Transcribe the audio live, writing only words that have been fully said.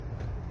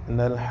إن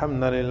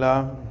الحمد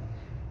لله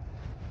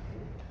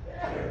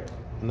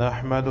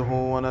نحمده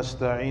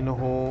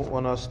ونستعينه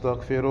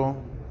ونستغفره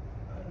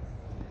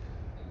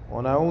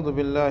ونعوذ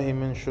بالله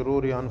من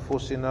شرور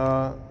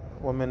أنفسنا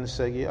ومن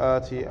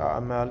سيئات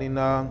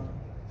أعمالنا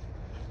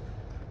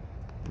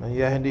من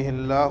يهده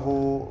الله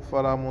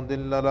فلا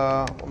مضل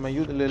له ومن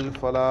يضلل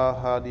فلا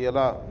هادي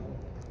له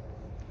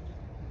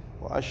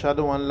وأشهد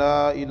أن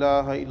لا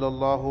إله إلا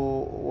الله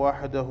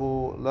وحده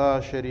لا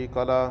شريك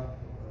له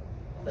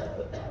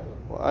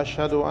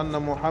وأشهد أن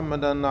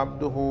محمدا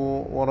عبده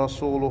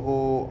ورسوله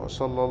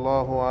صلى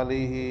الله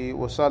عليه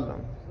وسلم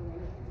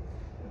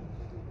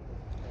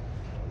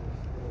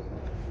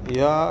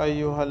يا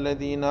أيها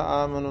الذين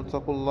آمنوا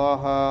اتقوا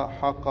الله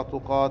حق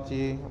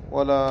تقاته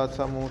ولا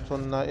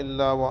تموتن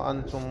إلا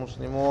وأنتم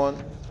مسلمون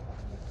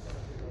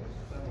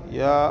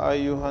يا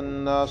أيها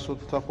الناس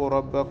اتقوا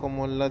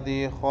ربكم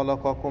الذي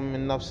خلقكم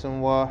من نفس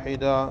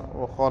واحدة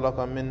وخلق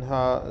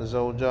منها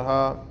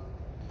زوجها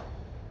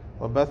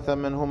وبث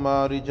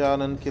منهما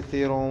رجالا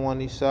كثيرا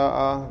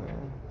ونساء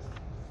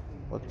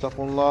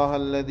واتقوا الله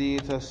الذي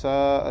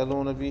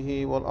تساءلون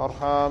به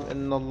والأرحام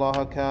إن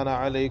الله كان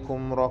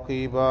عليكم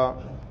رقيبا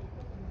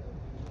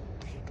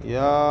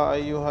يا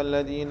أيها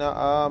الذين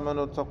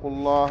آمنوا اتقوا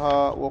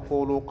الله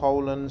وقولوا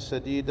قولا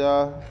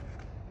سديدا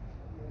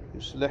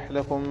يصلح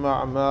لكم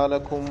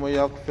أعمالكم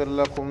ويغفر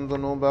لكم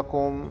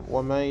ذنوبكم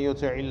ومن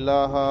يطع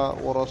الله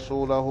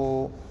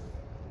ورسوله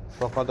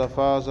فقد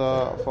فاز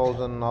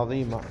فوزا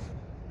عظيما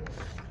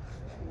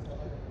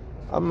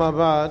أما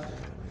بعد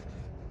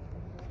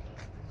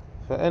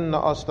فإن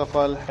أصدق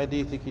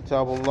الحديث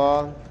كتاب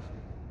الله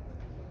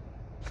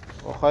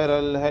وخير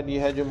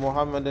الهدي هدي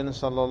محمد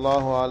صلى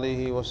الله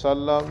عليه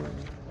وسلم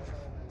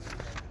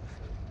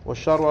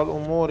وشر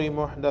الأمور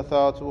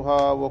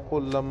محدثاتها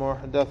وكل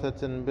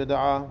محدثة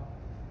بدعة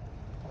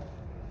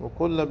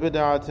وكل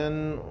بدعة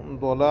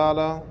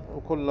ضلالة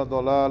وكل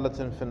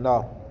ضلالة في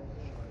النار.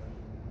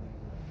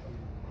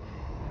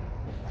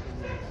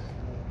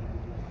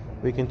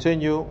 We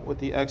continue with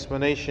the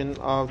explanation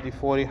of the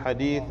 40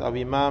 hadith of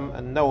Imam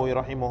An-Nawawi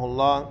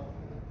rahimahullah,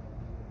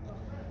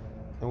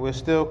 and we're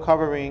still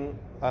covering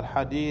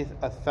al-hadith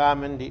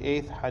al-thamin, the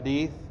 8th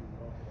hadith,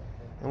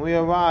 and we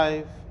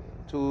arrive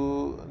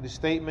to the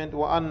statement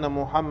wa anna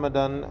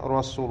Muhammadan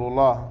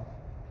Rasulullah,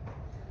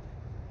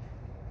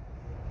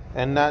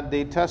 and that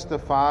they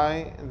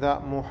testify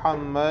that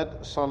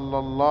Muhammad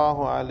sallallahu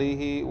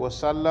alaihi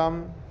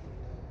wasallam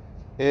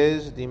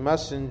is the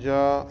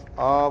messenger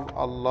of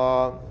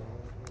Allah.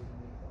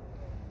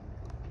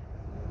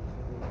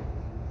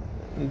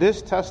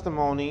 This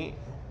testimony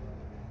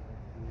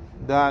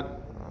that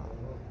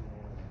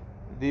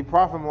the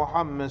Prophet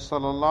Muhammad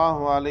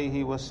sallallahu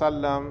alaihi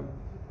wasallam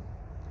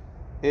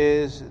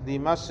is the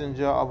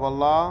messenger of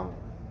Allah,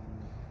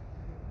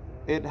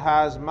 it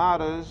has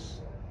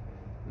matters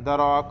that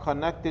are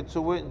connected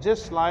to it,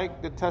 just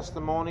like the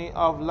testimony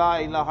of La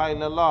ilaha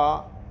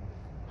illallah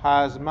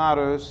has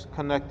matters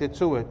connected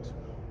to it.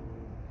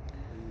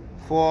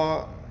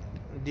 For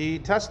the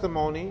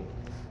testimony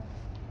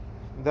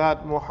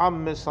that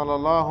Muhammad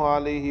sallallahu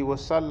alaihi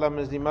wasallam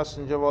is the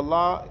messenger of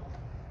Allah,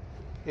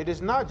 it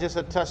is not just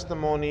a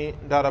testimony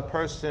that a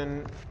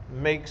person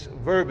makes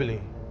verbally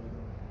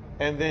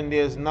and then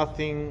there's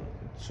nothing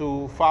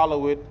to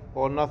follow it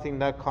or nothing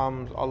that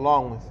comes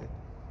along with it.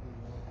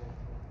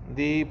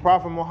 The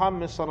Prophet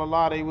Muhammad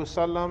sallallahu alaihi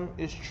wasallam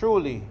is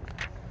truly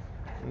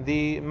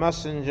the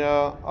messenger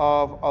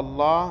of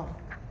Allah,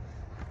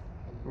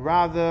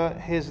 rather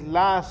his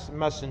last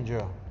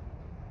messenger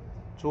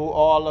to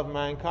all of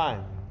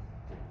mankind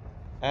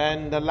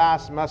and the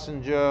last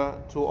messenger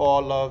to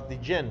all of the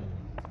jinn.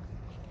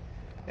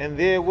 And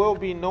there will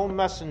be no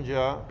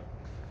messenger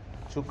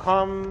to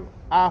come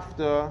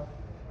after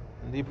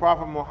the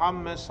Prophet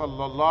Muhammad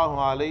sallallahu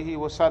alaihi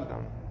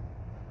wasallam.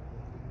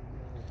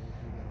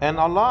 And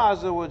Allah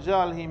Azza wa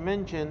Jal, He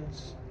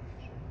mentions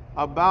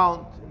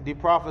about the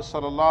Prophet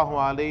sallallahu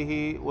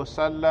alaihi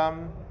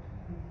wasallam,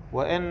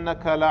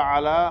 وَإِنَّكَ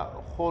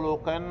لَعَلَى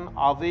خُلُقٍ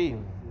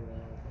عَظِيمٍ.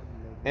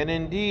 And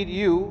indeed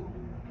you,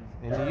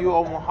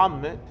 O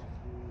Muhammad,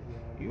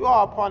 you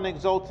are upon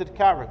exalted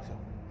character.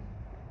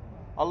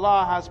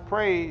 Allah has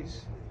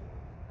praised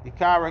the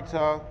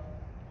character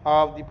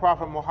of the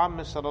Prophet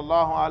Muhammad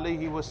sallallahu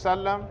alaihi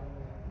wasallam.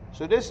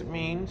 So this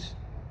means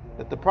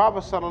that the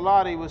Prophet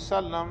sallallahu alaihi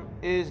wasallam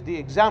is the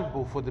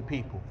example for the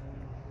people,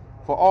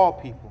 for all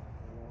people,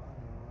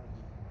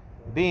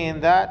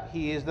 being that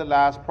he is the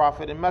last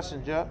prophet and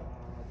messenger,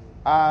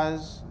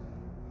 as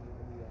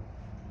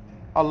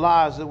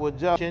Allah Azza wa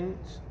Jalla,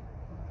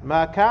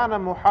 ما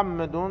كان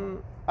محمد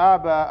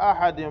أبا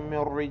أحد من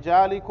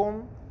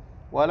رجالكم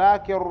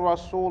ولكن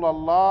رسول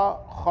الله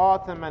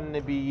خاتم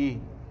النبيين.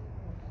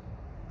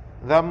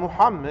 That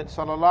Muhammad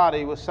sallallahu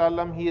alaihi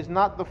wasallam, he is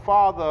not the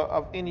father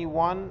of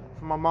anyone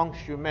from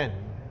amongst you men,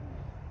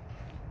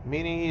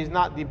 meaning he is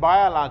not the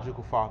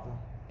biological father,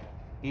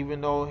 even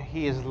though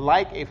he is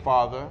like a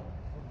father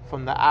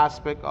from the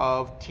aspect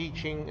of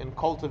teaching and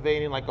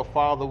cultivating like a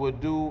father would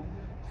do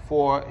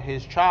for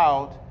his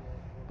child.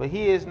 but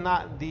he is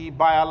not the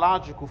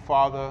biological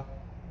father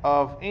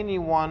of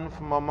anyone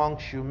from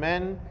amongst you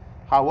men.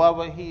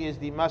 However, he is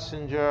the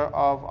messenger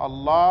of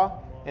Allah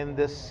and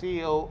the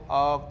seal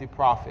of the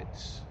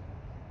prophets.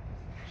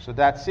 So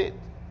that's it.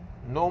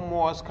 No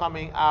more is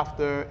coming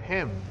after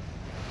him,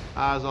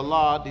 as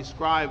Allah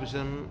describes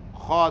him,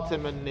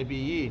 Khatam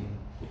al-Nabiyyin.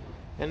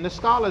 And the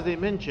scholars, they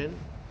mention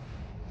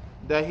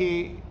that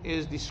he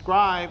is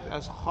described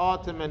as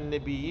Khatam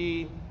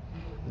al-Nabiyyin,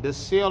 the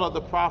seal of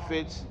the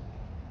prophets.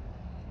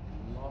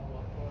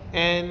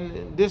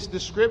 And this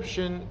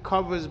description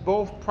covers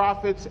both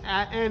prophets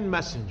and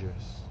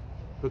messengers,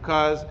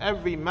 because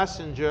every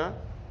messenger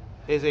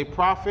is a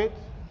prophet,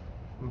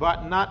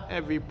 but not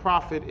every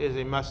prophet is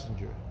a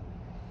messenger.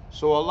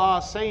 So Allah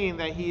is saying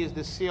that he is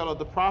the seal of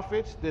the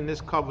prophets, then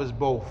this covers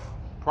both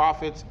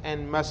prophets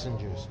and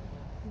messengers.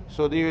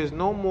 So there are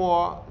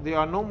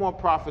no more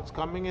prophets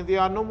coming, and there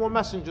are no more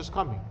messengers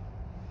coming.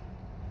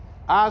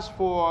 As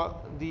for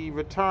the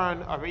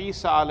return of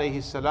Isa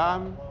alayhi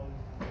salam,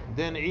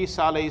 then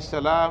Isa alayhi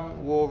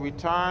salam will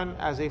return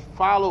as a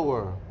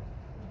follower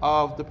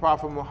of the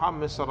Prophet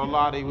Muhammad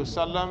sallallahu alayhi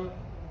wasallam,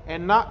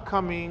 and not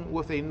coming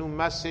with a new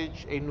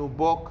message, a new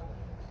book,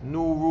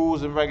 new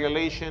rules and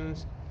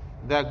regulations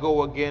that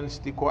go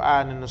against the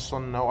Quran and the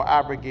Sunnah, or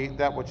abrogate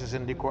that which is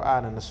in the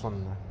Quran and the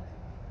Sunnah.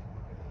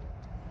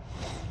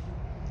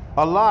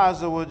 Allah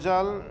Azza wa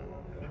Jal,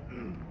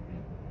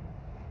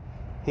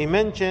 He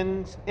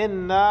mentions,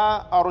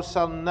 Inna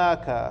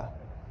arsalnaka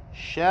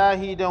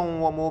shahidan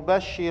wa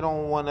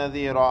mubashiran wa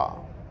nadhira.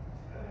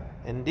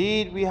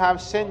 Indeed, we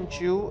have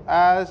sent you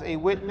as a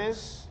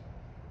witness,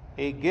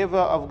 a giver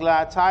of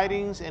glad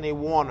tidings, and a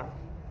warner.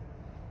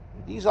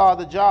 These are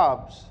the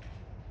jobs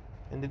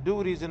and the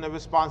duties and the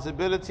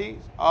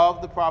responsibilities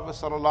of the Prophet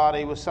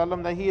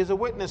ﷺ, that he is a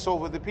witness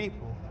over the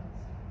people,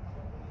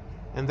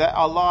 and that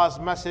Allah's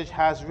message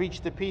has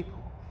reached the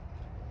people.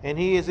 And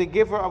he is a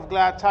giver of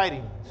glad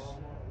tidings,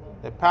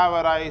 that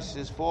paradise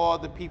is for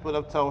the people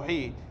of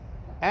Tawheed.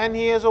 And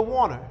he is a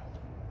warner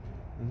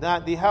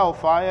that the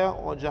hellfire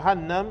or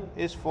Jahannam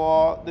is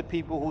for the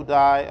people who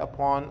die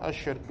upon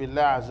ashirk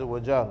billah azza wa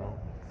jalla.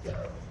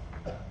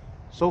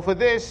 So for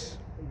this,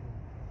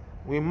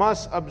 we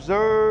must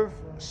observe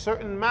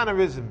certain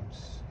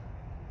mannerisms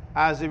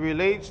as it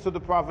relates to the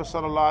Prophet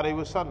sallallahu alaihi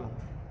wasallam.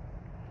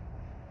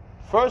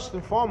 First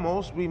and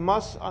foremost, we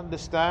must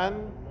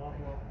understand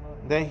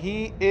that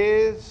he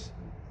is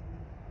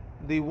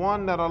the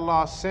one that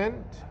Allah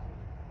sent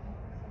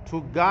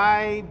to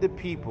guide the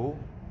people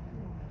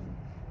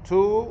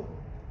to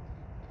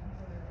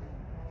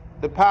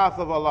the path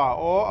of Allah,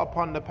 or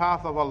upon the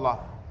path of Allah.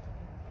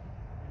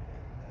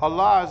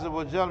 Allah Azza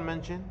wa Jal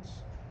mentions,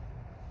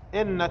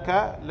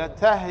 إِنَّكَ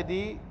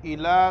لَتَهْدِي إِلَى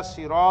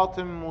صِرَاطٍ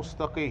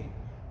مُسْتَقِيمٍ.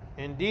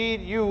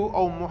 Indeed, you,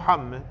 O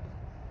Muhammad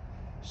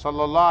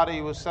sallallahu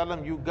alaihi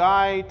wasallam, you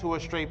guide to a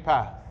straight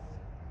path.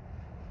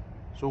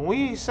 So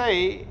when we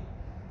say,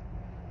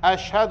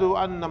 Ashhadu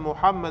anna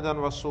Muhammadan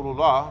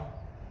Rasulullah,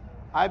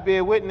 I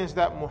bear witness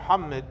that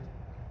Muhammad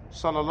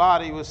sallallahu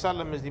alaihi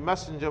wasallam is the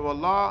messenger of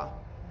Allah,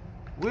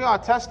 we are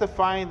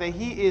testifying that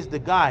he is the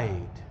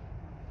guide,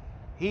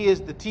 he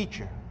is the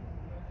teacher,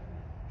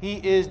 he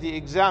is the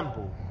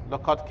example.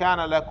 لَقَدْ كَانَ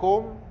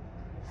لَكُمْ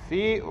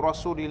فِي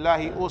رَسُولِ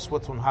اللَّهِ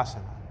أُسْوَةٌ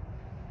حَسَنَةٌ.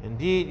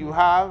 Indeed, you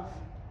have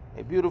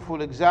a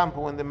beautiful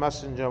example in the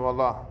messenger of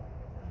Allah.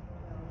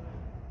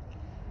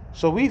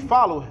 So we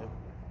follow him.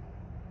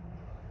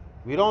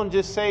 We don't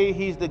just say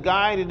he's the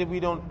guide and then we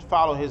don't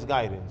follow his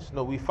guidance.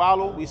 No, we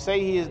say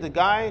he is the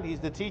guide,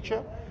 he's the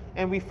teacher,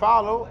 and we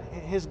follow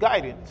his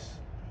guidance.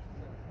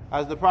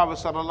 As the Prophet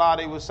sallallahu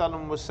alaihi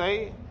wasallam would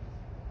say,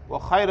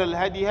 وَخَيْرَ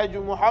الْهَدِي هَدْيُ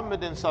مُحَمَّدٍ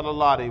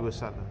sallallahu alaihi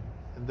wasallam.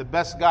 And the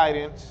best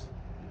guidance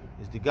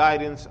is the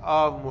guidance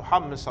of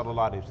Muhammad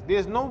sallallahu alaihi wasallam.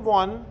 There's no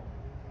one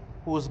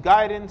whose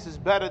guidance is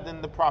better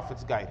than the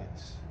Prophet's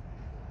guidance.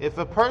 If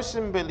a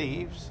person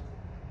believes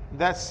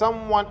that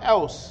someone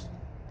else,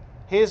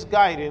 his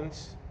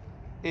guidance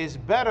is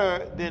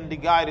better than the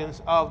guidance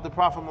of the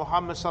Prophet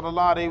Muhammad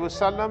sallallahu alaihi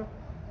wasallam,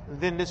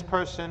 then this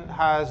person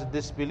has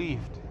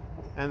disbelieved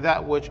in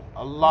that which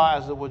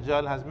Allah Azza wa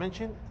Jal has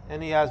mentioned,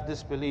 and he has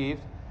disbelieved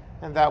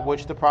in that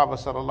which the Prophet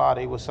sallallahu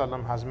alaihi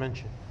wasallam has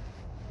mentioned.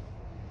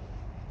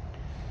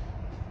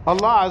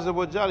 Allah Azza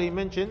wa Jal, he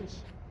mentions,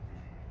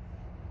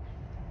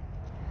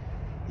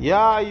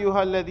 Ya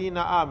ayyuha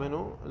alladhina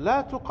amanu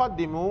la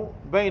tuqaddimu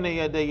bayna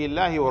yaday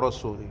Allahi wa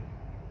rasuli.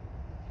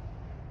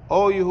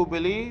 O you who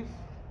believe,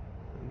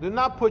 do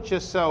not put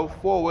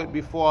yourself forward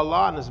before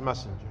Allah and his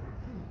messenger.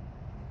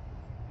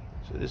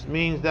 So this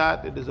means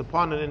that it is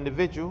upon an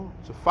individual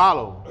to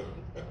follow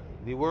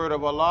the word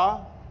of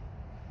Allah,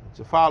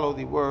 to follow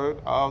the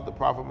word of the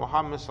Prophet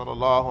Muhammad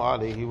sallallahu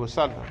alaihi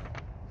wasallam.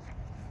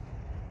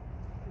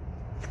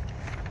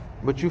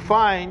 But you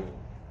find,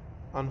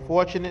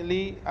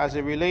 unfortunately, as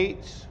it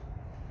relates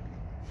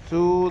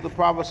to the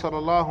Prophet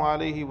sallallahu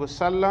alaihi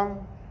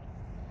wasallam,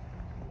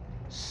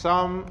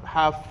 some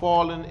have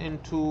fallen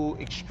into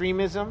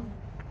extremism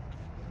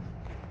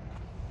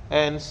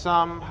and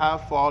some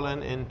have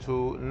fallen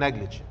into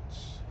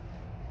negligence.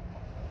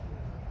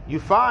 You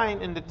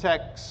find in the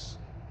text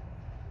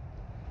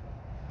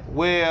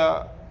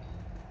where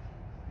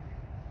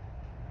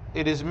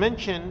it is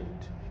mentioned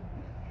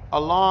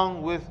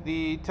along with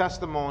the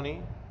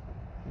testimony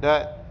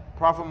that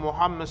Prophet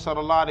Muhammad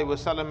sallallahu alaihi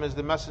wasallam is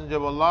the messenger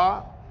of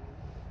Allah,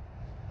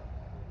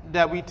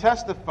 that we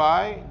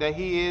testify that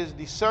he is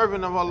the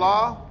servant of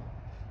Allah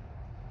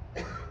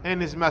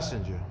and his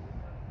messenger.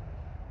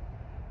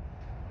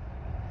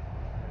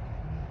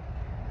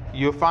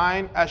 You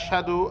find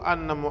Ashhadu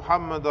anna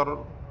Muhammadar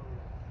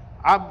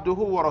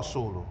abduhu wa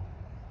rasuluh.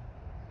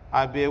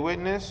 I bear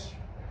witness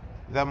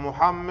that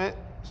Muhammad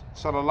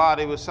sallallahu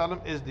alaihi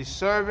wasallam is the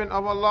servant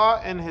of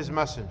Allah and his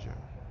messenger.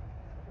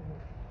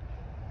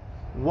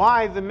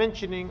 Why the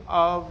mentioning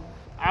of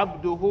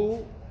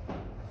abduhu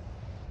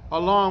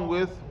along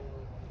with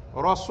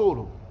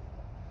rasuluh?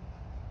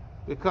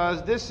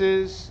 Because this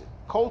is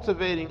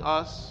cultivating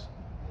us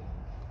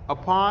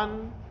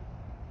upon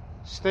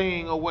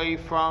staying away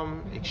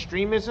from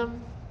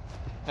extremism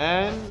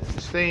and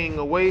staying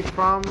away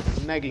from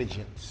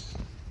negligence.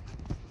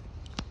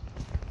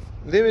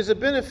 There is a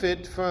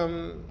benefit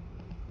from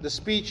the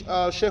speech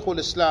of Shaykh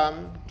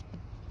al-Islam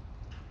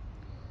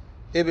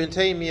Ibn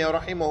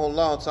Taymiyyah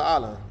rahimahullah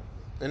ta'ala,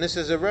 and this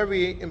is a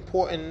very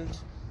important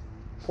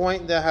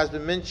point that has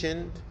been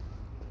mentioned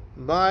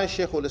by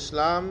Shaykh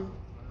al-Islam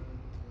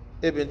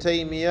Ibn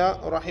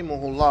Taymiyyah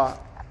rahimahullah.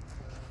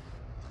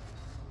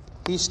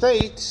 He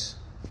states,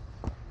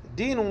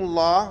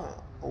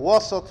 Dinullah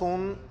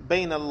wasatun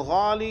bayna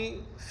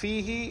al-ghali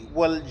fihi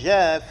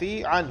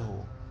wal-jafi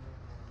anhu.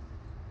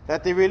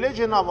 That the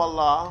religion of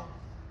Allah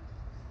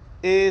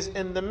is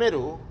in the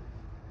middle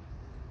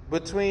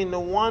between the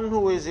one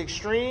who is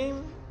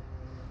extreme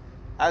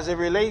as it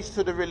relates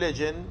to the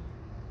religion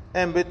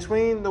and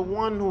between the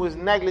one who is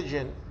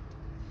negligent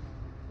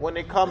when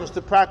it comes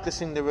to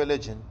practicing the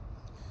religion.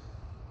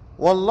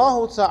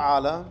 Wallahu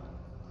ta'ala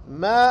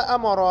ma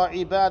amara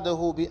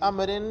ibadahu bi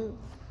amrin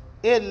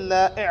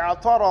illa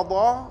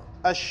i'tarada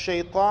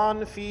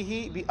ash-shaytan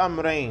fihi bi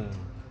amrayn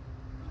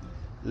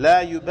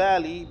la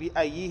yubali bi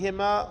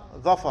ayyihima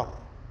dhafar.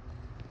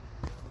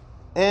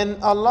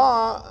 And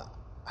Allah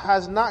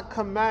has not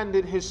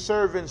commanded his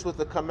servants with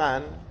a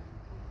command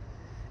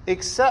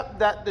except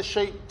that the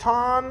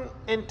shaitan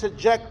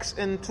interjects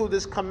into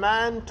this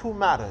command two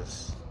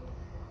matters,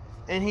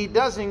 and he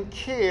doesn't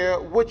care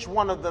which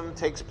one of them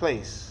takes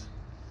place.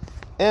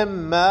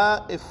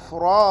 إما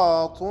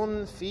إفراط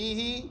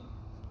فيه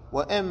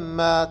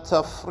وإما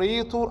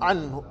تفريط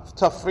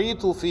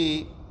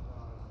فيه.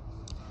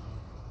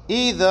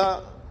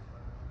 Either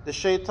the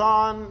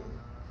shaitan,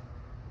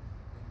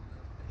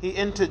 he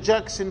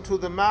interjects into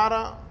the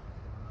matter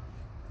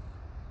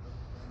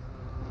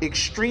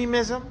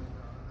extremism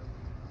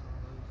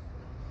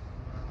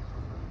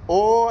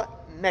or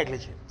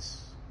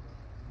negligence.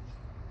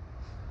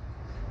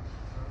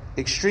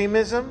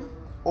 Extremism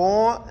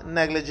or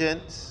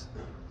negligence.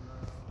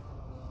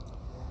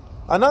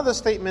 Another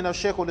statement of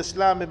Shaykh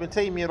al-Islam Ibn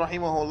Taymiyyah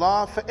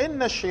rahimahullah, فَإِنَّ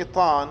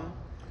الشَّيْطَانَ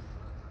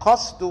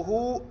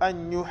قَصْدُهُ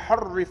أَن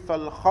يُحَرِّفَ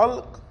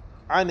الْخَلْقَ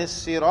عَنِ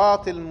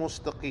الصِّرَاطِ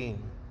الْمُسْتَقِيمِ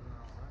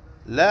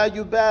لا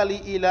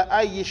يبالي إلى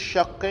أي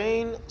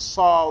الشقين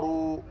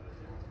صاروا.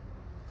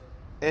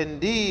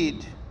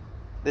 Indeed,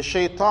 the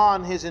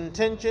shaitan, his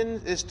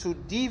intention is to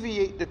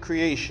deviate the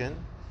creation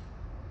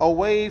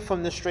away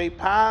from the straight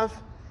path,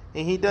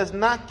 and he does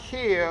not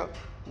care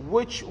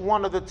which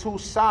one of the two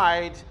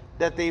sides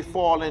that they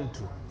fall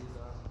into.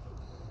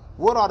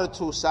 What are the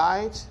two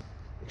sides?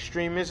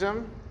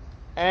 Extremism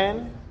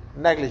and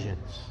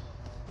negligence.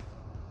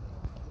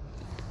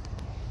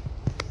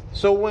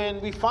 So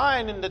when we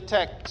find in the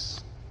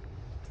text,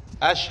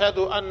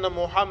 Ashhadu anna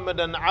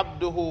Muhammadan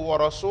abduhu wa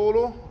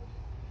rasuluh,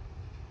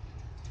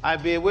 I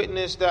bear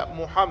witness that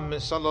Muhammad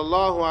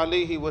sallallahu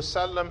alaihi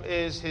wasallam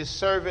is his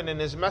servant and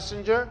his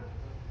messenger.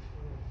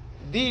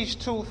 These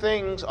two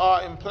things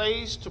are in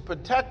place to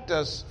protect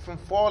us from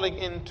falling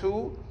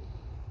into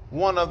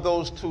one of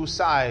those two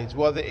sides,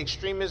 whether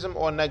extremism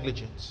or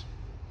negligence.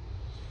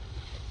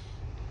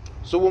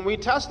 So when we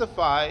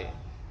testify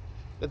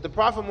that the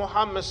Prophet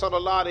Muhammad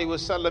sallallahu alaihi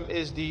wasallam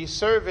is the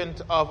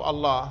servant of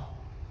Allah,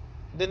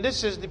 then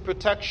this is the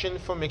protection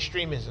from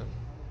extremism.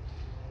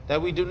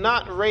 That we do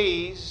not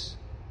raise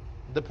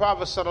the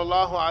Prophet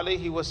sallallahu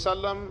alaihi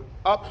wasallam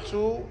up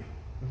to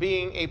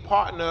being a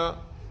partner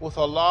with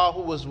Allah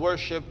who was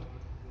worshipped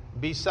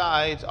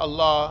besides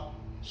Allah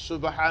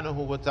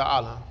subhanahu wa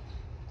ta'ala.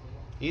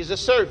 He is a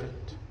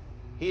servant.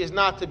 He is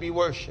not to be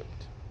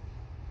worshipped.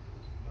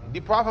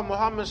 The Prophet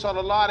Muhammad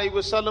sallallahu alaihi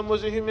wasallam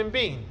was a human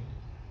being,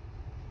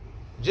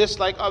 just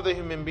like other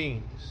human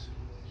beings.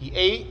 He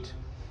ate,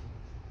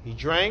 he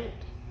drank,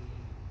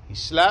 he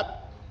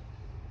slept,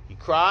 he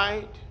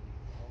cried,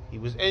 he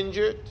was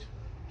injured,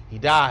 he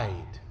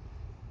died.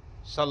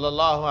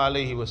 Sallallahu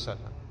alaihi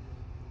wasallam.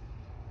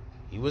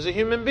 He was a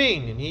human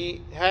being and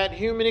he had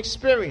human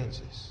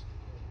experiences.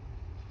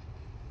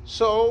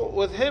 So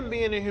with him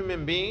being a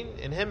human being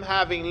and him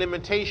having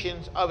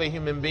limitations of a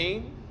human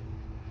being,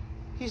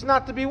 he's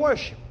not to be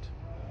worshipped.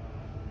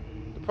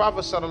 The The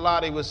Prophet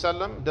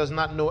ﷺ does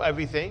not know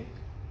everything.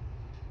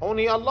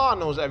 Only Allah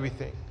knows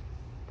everything.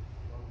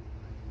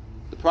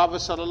 The Prophet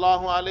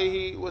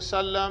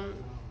ﷺ,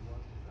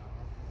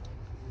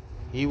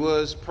 he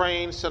was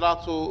praying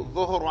Salatul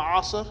Dhuhr wa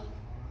Asr,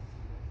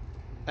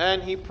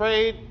 and he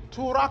prayed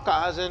 2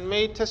 rak'ahs and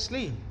made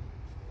taslim.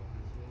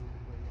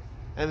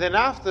 And then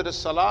after the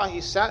salah,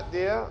 he sat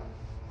there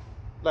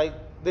like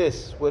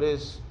this, with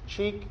his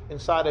cheek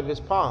inside of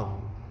his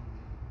palm,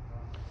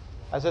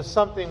 as if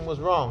something was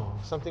wrong,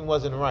 something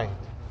wasn't right.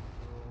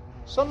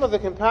 Some of the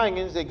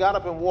companions, they got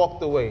up and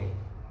walked away.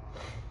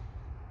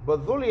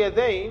 But Dhul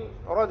Yadayn,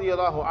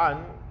 radiyallahu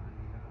an,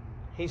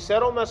 he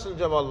said, O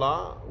Messenger of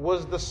Allah,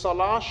 was the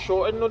salah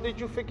shortened or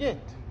did you forget?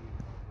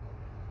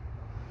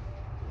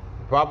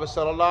 The Prophet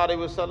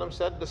ﷺ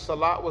said, the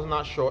salah was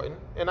not shortened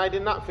and I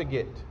did not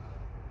forget.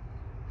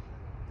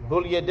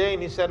 Dhul Yadayn,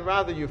 he said,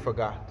 rather you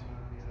forgot.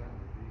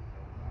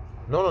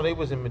 No, they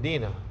was in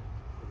Medina.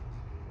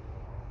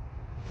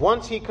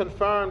 Once he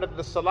confirmed that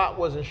the salat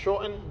wasn't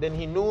shortened, then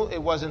he knew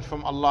it wasn't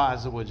from Allah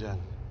Azza wa Jal.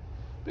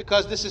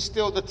 Because this is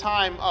still the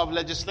time of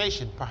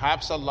legislation.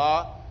 Perhaps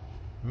Allah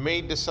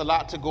made the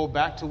salat to go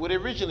back to what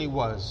it originally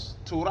was,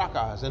 2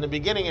 rak'ahs. In the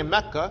beginning in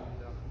Mecca,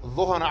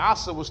 Dhuhr and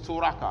Asr was 2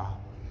 rak'ah.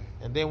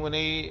 And then when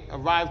they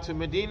arrived to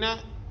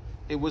Medina,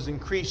 it was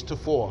increased to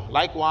 4.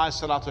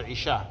 Likewise, Salatul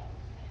Isha.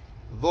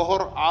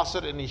 Dhuhr,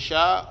 Asr and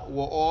Isha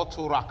were all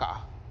 2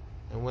 rak'ah.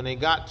 And when they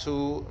got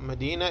to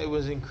Medina, it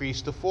was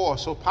increased to 4.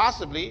 So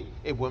possibly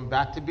it went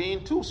back to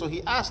being 2. So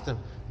he asked him,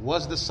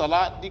 was the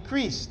salat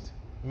decreased?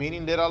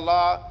 Meaning that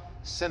Allah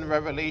sent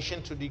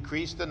revelation to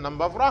decrease the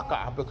number of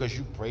rak'ah because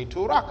you prayed 2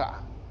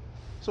 rak'ah.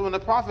 So when the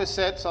Prophet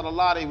said,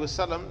 sallallahu alaihi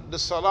wasallam, the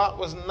salat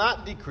was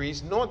not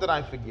decreased, nor did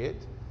I forget,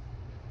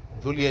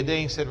 Dhul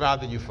Yadayn said,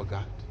 rather you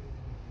forgot.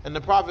 And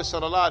the Prophet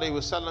sallallahu alaihi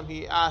wasallam,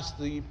 he asked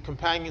the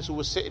companions who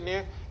were sitting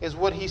there, is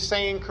what he's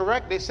saying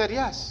correct? They said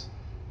yes.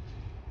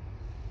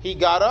 He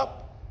got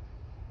up,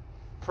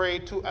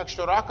 prayed 2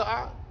 extra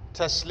rak'ah,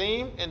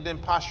 taslim, and then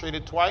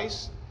prostrated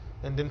twice,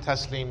 and then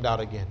taslimed out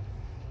again.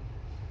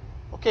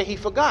 Okay, he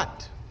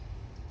forgot.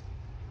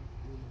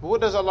 But what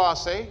does Allah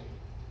say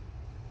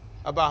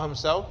about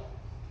himself?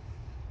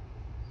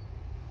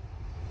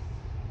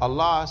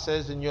 Allah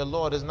says, and your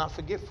Lord is not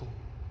forgetful.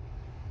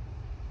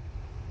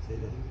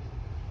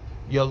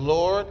 Your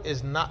Lord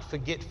is not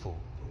forgetful.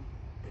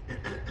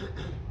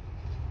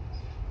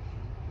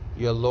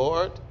 Your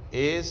Lord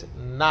is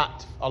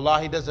not.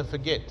 Allah, He doesn't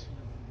forget.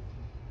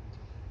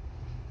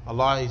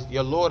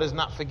 Your Lord is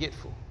not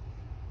forgetful.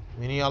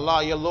 Meaning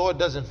Allah, your Lord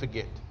doesn't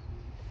forget.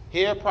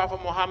 Here, Prophet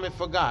Muhammad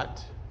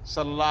forgot,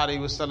 sallallahu alaihi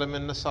wasallam,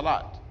 in the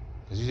salat,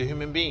 because he's a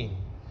human being.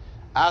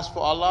 As for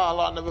Allah,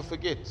 Allah never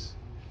forgets.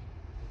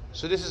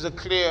 So this is a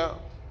clear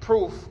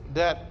proof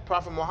that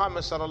Prophet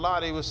Muhammad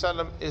sallallahu alaihi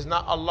wasallam is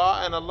not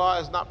Allah, and Allah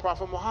is not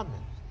Prophet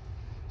Muhammad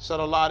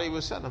sallallahu alaihi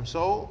wasallam.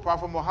 So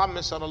Prophet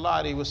Muhammad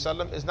sallallahu alaihi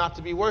wasallam is not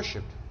to be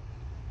worshipped.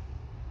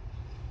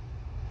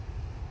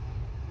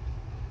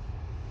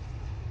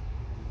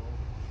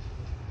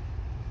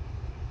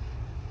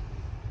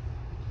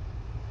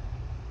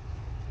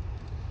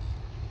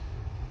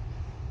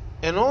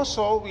 And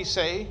also we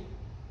say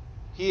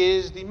he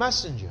is the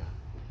messenger.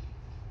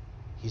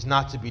 He's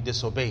not to be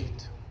disobeyed.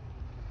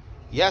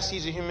 Yes,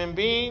 he's a human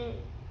being,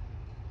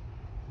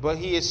 but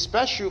he is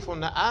special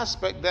from the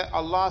aspect that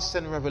Allah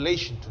sent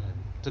revelation to him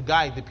to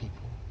guide the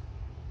people.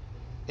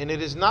 And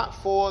it is not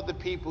for the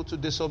people to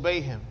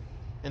disobey him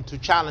and to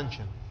challenge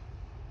him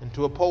and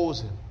to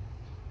oppose him.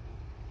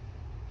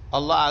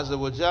 Allah Azza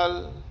wa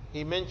Jal,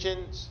 He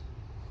mentions,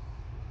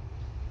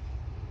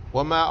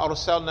 وَمَا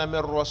أَرْسَلْنَا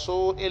مِن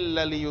رَّسُولٍ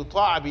إِلَّا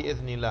لِيُطَاعَ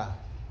بِإِذْنِ اللَّهِ.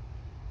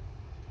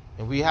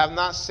 And we have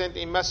not sent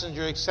a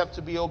messenger except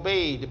to be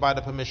obeyed by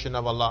the permission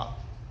of Allah.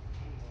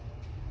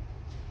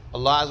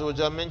 Allah Azza wa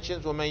Jalla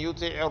mentions, وَمَن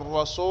يُطِعِ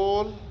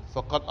الرَّسُولِ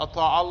فَقَدْ أَطَاعَ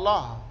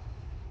اللَّهِ.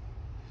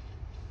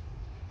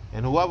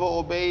 And whoever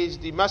obeys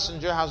the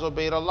messenger has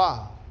obeyed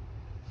Allah.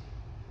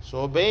 So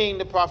obeying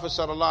the Prophet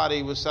sallallahu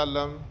alaihi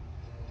wasallam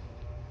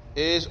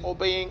is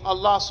obeying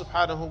Allah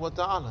subhanahu wa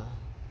ta'ala.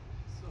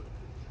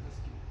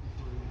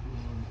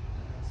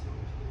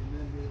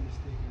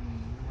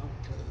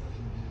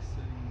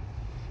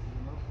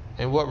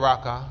 And what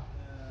rak'ah?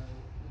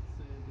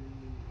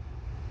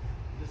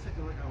 The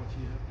second rak'ah which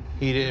you have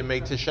to. He didn't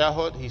make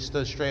tashahhud, he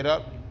stood straight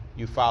up,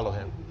 you follow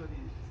him.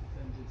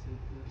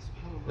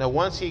 Now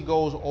once he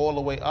goes all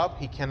the way up,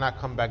 he cannot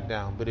come back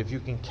down. But if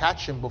you can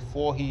catch him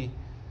before he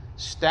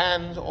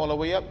stands all the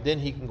way up, then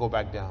he can go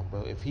back down.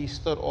 But if he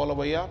stood all the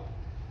way up,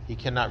 he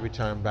cannot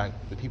return back.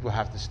 The people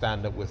have to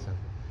stand up with him.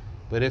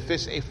 But if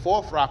it's a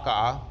fourth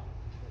rak'ah,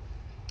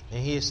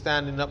 and he is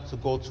standing up to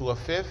go to a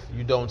fifth,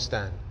 you don't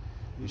stand.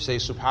 You say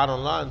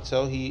subhanallah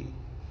until he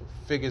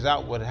figures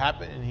out what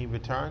happened and he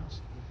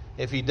returns.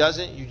 If he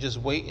doesn't, you just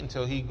wait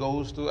until he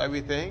goes through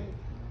everything.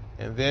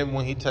 And then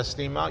when he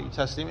taslim out, you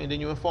taslim, and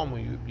then you inform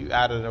him, you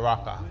added a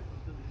rak'ah.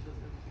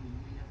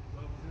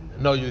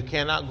 No, you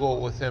cannot go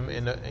with him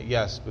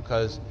yes,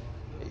 because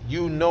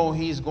you know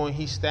he's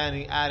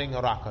standing adding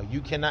a rak'ah.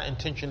 You cannot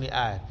intentionally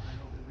add.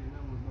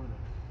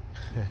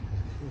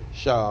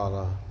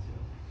 Inshallah.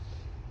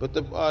 But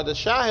the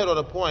shahid, or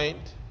the point,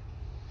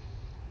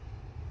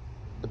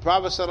 the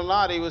Prophet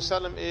sallallahu alaihi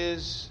wasallam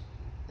is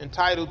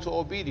entitled to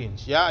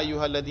obedience. Ya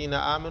ayyuhalladhina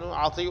amanu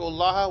ati'u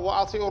Allah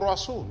wa ati'u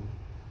Rasul.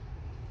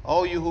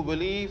 O you who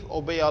believe,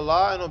 obey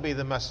Allah and obey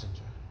the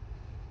Messenger.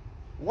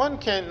 One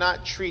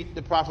cannot treat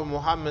the Prophet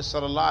Muhammad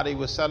sallallahu alaihi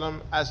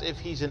wasallam as if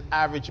he's an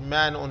average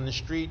man on the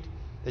street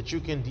that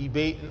you can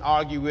debate and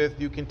argue with.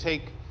 You can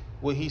take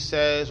what he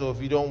says, or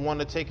if you don't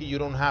want to take it, you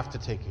don't have to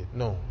take it.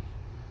 No.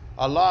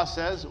 Allah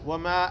says,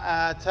 وَمَا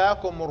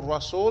آتَاكُمُ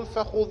الرَّسُولُ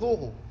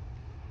فَخُذُوهُ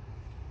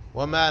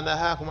وَمَا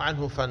نَهَاكُمْ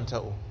عَنْهُ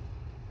فَانْتَهُوا.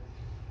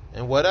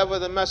 And whatever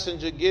the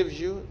messenger gives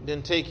you,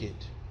 then take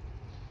it.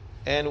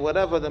 And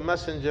whatever the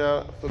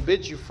messenger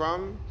forbids you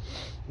from,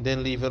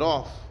 then leave it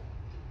off.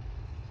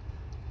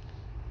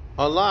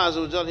 Allah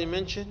Azza wa Jalla, He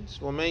mentions,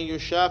 وَمَنْ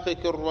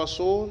يُشَاقِقِ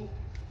الرَّسُولِ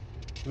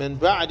مِنْ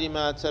بَعْدِ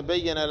مَا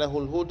تَبَيَّنَ لَهُ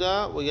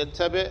الْهُدَى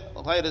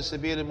وَيَتَّبِعْ غَيْرَ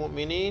سَبِيلِ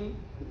الْمُؤْمِنِينَ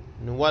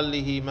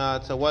نُوَلِّهِ مَا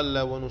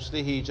تَوَلَّى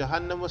وَنُصْلِهِ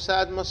جَهَنَّمَ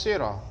وَسَاءَتْ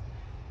مَصِيرًا.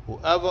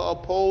 Whoever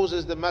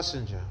opposes the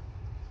messenger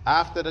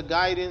after the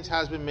guidance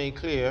has been made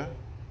clear,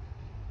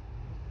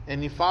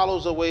 and he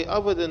follows a way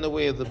other than the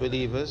way of the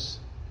believers,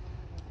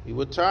 we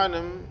will turn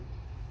him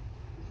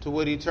to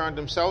what he turned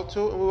himself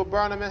to, and we will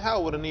burn him in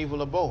hell with an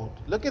evil abode.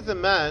 Look at the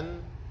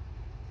man.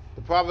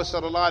 The Prophet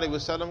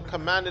ﷺ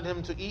commanded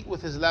him to eat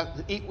with his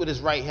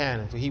right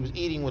hand, for he was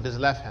eating with his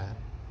left hand.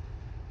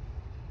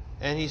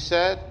 And he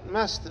said,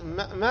 "Ma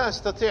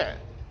astati',"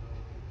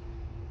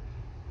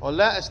 or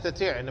 "La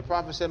astati'," and the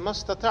Prophet said, "Ma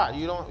astata',"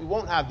 you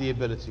won't have the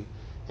ability.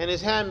 And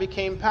his hand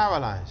became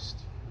paralyzed,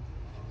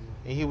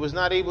 and he was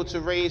not able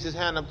to raise his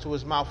hand up to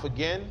his mouth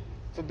again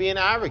for being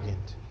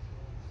arrogant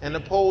and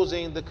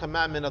opposing the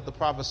commandment of the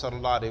Prophet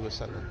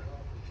ﷺ.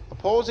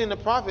 Opposing the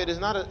Prophet is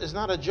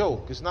not a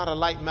joke. It's not a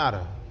light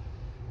matter.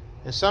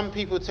 And some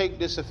people take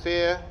this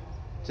affair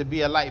to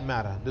be a light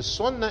matter. The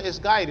Sunnah is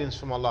guidance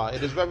from Allah.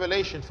 It is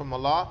revelation from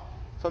Allah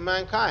for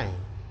mankind,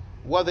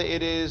 whether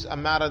it is a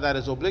matter that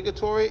is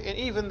obligatory and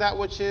even that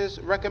which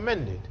is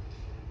recommended.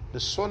 The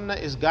Sunnah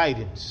is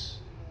guidance.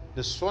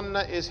 The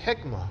Sunnah is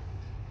hikmah.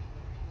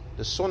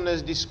 The Sunnah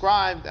is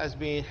described as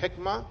being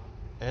hikmah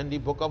in the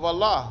book of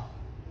Allah.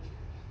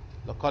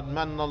 لَقَدْ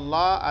مَنَّ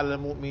اللَّهُ عَلَى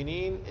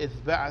الْمُؤْمِنِينَ إِذْ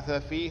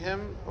بَعَثَ فِيهِمْ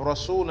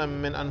رَسُولًا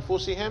مِّنْ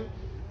أَنفُسِهِمْ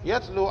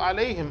يَتْلُو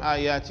عَلَيْهِمْ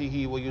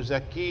آيَاتِهِ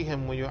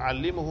وَيُزَكِّيهِمْ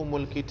وَيُعَلِّمُهُمُ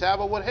الْكِتَابَ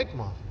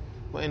وَالْحِكْمَةَ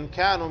وَإِنْ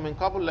كَانُوا مِنْ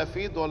قَبْلُ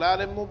لَفِي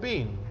ضَلَالٍ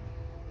مُبِينٍ.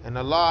 And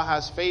Allah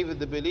has favored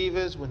the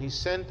believers when He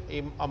sent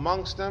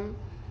amongst them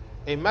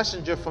a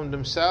messenger from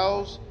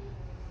themselves,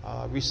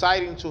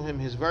 reciting to them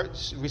His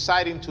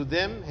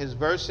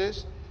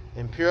verses,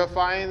 and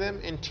purifying them,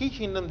 and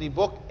teaching them the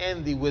book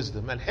and the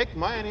wisdom.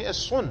 Al-Hikmah and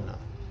as-Sunnah.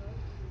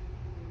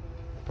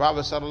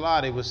 Prophet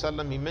sallallahu alaihi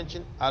wasallam, he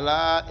mentioned,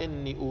 "Ala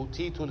inni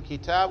utitul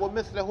kitab wa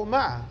mithlahu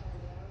ma'a."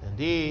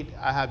 Indeed,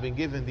 I have been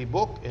given the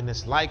book and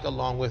its like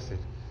along with it.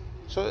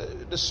 So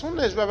the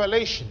Sunnah is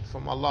revelation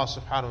from Allah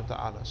subhanahu wa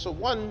ta'ala. So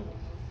one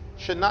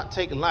should not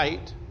take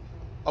light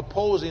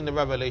opposing the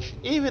revelation,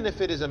 even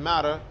if it is a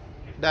matter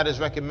that is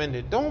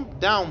recommended. Don't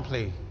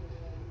downplay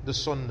the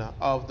Sunnah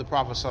of the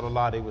Prophet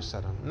sallallahu alaihi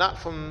wasallam, not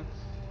from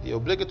the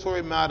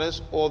obligatory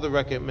matters or the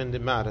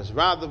recommended matters.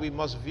 Rather, we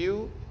must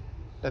view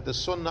that the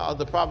Sunnah of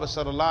the Prophet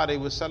sallallahu alaihi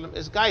wasallam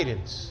is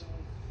guidance,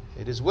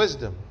 it is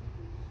wisdom,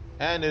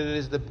 and it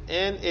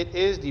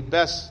is the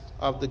best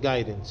of the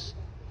guidance.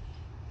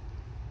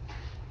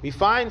 We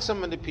find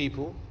some of the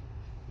people,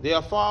 they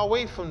are far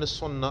away from the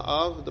Sunnah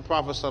of the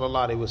Prophet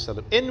sallallahu alaihi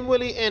wasallam,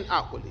 inwardly and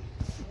outwardly.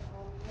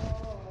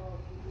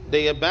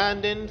 They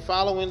abandon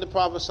following the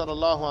Prophet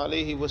sallallahu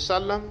alaihi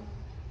wasallam.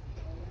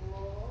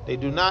 They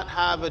do not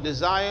have a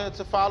desire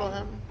to follow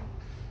him.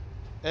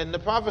 And the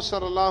Prophet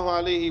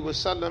sallallahu alaihi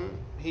wasallam,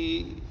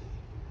 he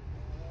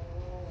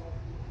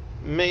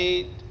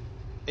made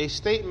a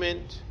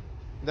statement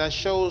that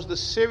shows the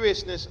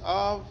seriousness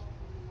of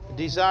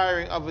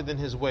desiring other than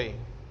his way.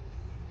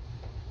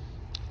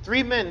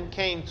 3 men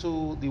came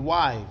to the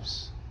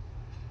wives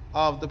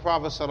of the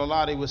Prophet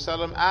sallallahu alaihi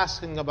wasallam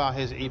asking about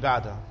his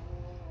ibadah.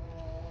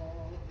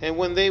 And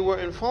when they were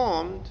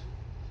informed,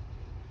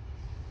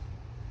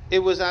 it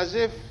was as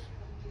if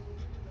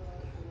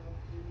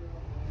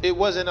it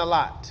wasn't a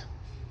lot.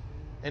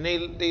 And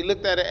they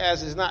looked at it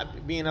as it's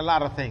not being a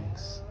lot of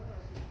things.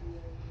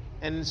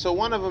 And so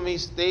one of them,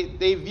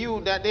 they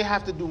viewed that they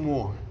have to do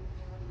more.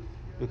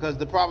 Because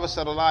the Prophet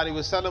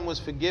ﷺ was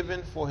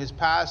forgiven for his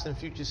past and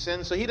future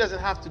sins, so he doesn't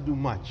have to do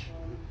much.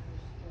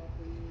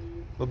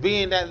 But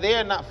being that they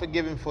are not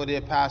forgiven for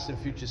their past and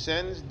future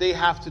sins, they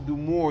have to do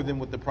more than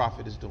what the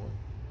Prophet is doing.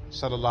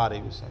 Sallallahu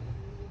Alaihi Wasallam.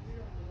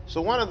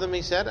 So one of them,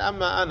 he said,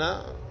 "Amma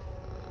ana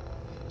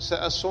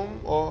sa'asum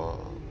or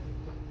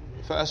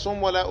fa'asum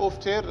wa la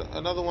uftir."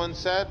 Another one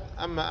said,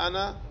 "Amma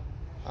ana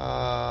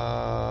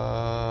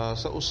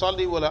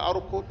sa'usalli wa la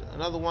arkud."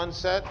 Another one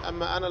said,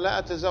 "Amma ana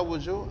la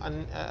atazawwaju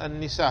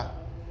an-nisa."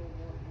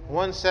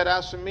 One said,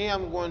 "As for me,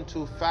 I'm going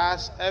to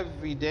fast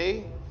every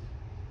day,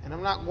 and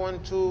I'm not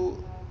going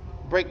to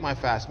break my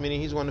fast,"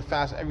 meaning he's going to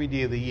fast every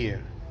day of the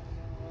year.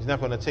 He's not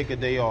going to take a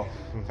day off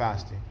from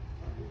fasting.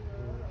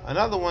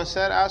 Another one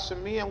said, as for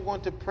me, I'm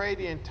going to pray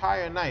the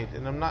entire night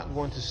and I'm not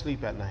going to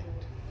sleep at night.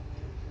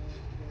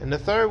 And the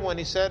third one,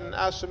 he said, and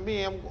as for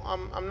me,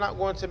 I'm not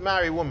going to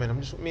marry women.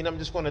 I'm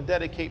just going to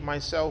dedicate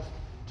myself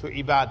to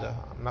ibadah.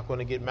 I'm not going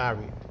to get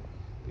married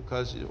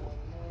because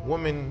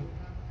women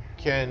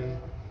can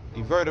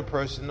divert a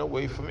person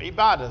away from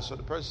ibadah. So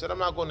the person said, I'm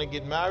not going to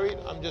get married.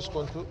 I'm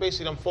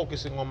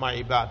focusing on my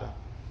ibadah.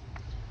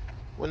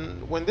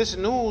 When this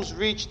news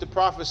reached the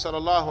Prophet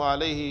sallallahu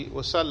alaihi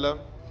wasallam,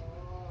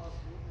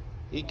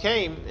 he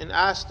came and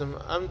asked them,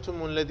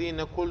 Antumul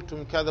ladina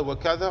qultum kada wa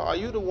kada, are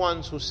you the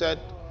ones who said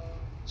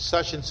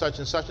such and such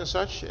and such and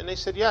such? And they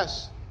said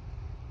yes.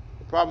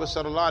 The Prophet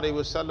sallallahu alaihi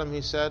wasallam,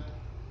 he said,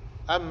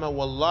 Amma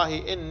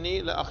wallahi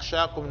inni la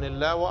akhshakum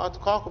lillah wa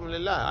atqakum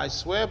lillah. I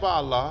swear by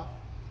Allah,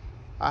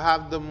 I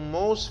have the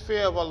most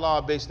fear of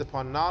Allah based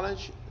upon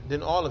knowledge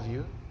than all of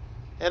you,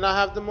 and I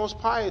have the most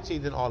piety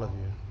than all of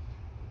you.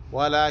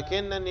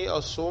 وَلَكِنَّنِي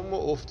أَصُومُ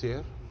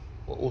وَأُفْتِرُ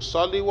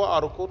وَأُصَلِّي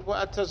وَأَرْقُدُ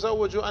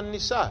وَأَتَزَوَّجُ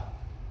النِّسَاءِ.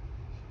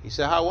 He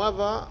said,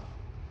 however,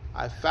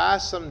 I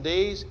fast some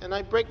days and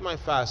I break my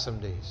fast some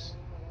days.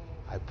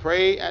 I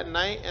pray at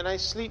night and I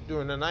sleep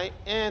during the night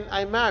and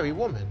I marry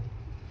women.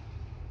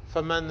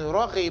 فَمَنْ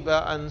رَغِبَ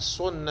عَنْ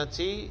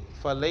سُنَّتِي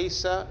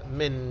فَلَيْسَ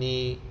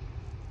مِنِّي.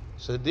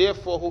 So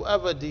therefore,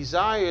 whoever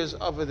desires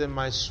other than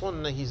my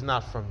sunnah, he's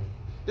not from me.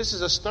 This is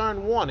a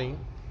stern warning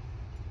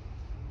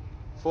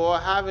for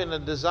having a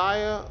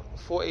desire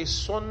for a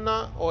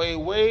sunnah or a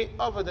way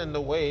other than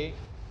the way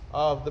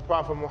of the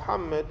Prophet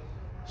Muhammad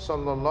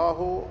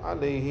sallallahu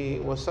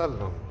alaihi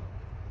wasallam.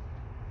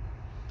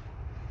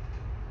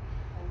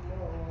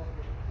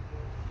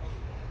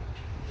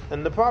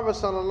 And the Prophet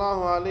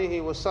sallallahu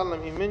alaihi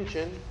wasallam, he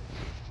mentioned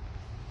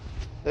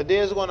that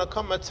there's going to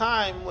come a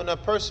time when a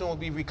person will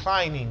be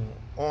reclining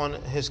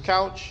on his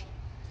couch,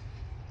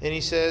 and he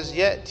says,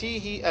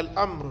 يَأْتِيهِ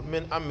الْأَمْرُ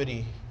مِنْ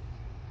أَمْرِي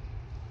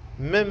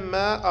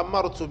مِمَّا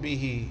أَمَرْتُ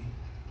بِهِ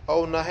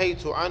أَوْ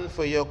نَهَيْتُ عَنْ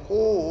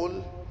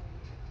فَيَقُولُ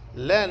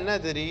لَا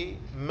نَدْرِي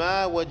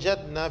مَا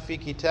وَجَدْنَا فِي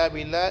كِتَابِ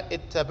اللَّهِ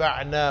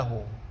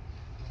اتَّبَعْنَاهُ.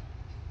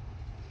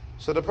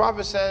 So the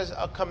Prophet says,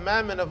 a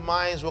commandment of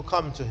mine will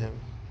come to him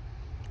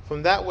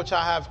from that which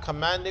I have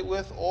commanded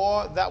with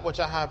or that which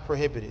I have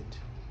prohibited.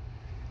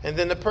 And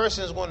then the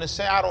person is going to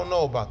say, I don't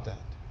know about that.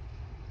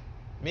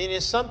 Meaning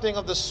something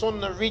of the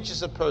sunnah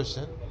reaches a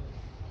person,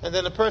 and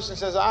then the person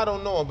says, I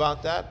don't know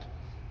about that.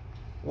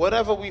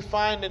 Whatever we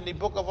find in the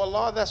book of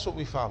Allah, that's what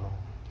we follow.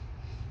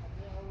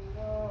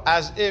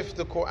 As if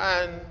the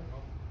Quran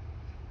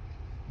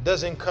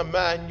doesn't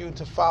command you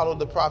to follow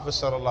the Prophet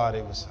sallallahu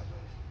alaihi wasallam.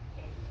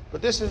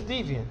 But this is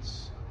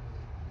deviance,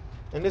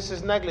 and this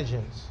is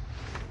negligence.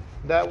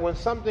 That when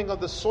something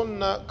of the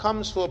sunnah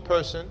comes to a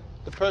person,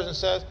 the person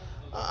says,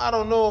 I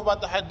don't know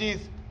about the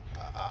hadith.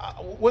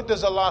 What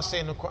does Allah say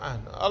in the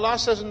Quran? Allah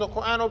says in the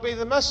Quran, obey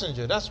the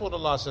messenger. That's what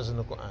Allah says in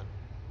the Quran.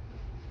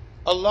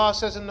 Allah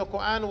says in the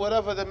Quran,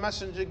 whatever the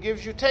messenger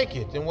gives you, take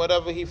it. And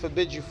whatever he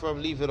forbids you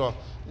from, leave it off.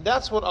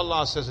 That's what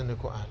Allah says in the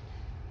Quran.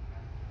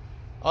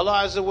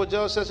 Allah Azza wa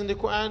Jalla says in the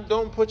Quran,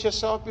 don't put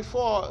yourself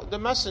before the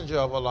messenger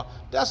of Allah.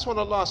 That's what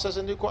Allah says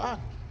in the Quran.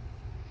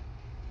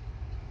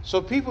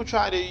 So people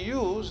try to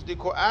use the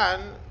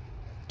Quran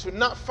to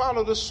not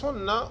follow the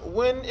sunnah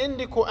when in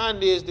the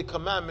Quran there is the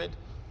commandment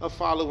of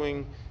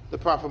following the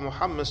Prophet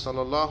Muhammad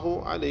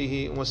sallallahu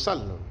alaihi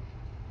wasallam.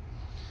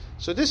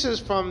 So this is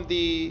from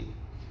the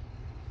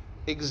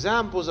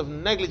examples of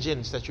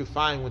negligence that you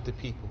find with the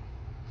people.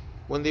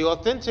 When the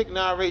authentic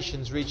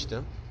narrations reach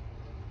them,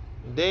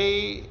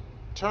 they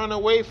turn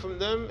away from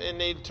them and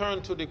they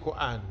turn to the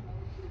Quran,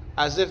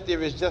 as if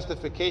there is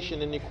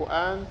justification in the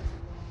Quran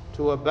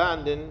to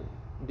abandon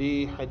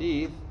the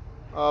hadith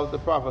of the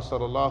Prophet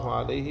sallallahu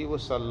alaihi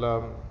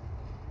wasallam.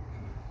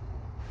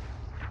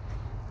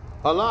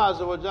 Allah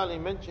Azza wa Jalla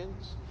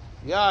mentions,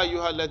 Ya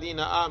ayyuha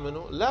alladhina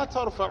amanu la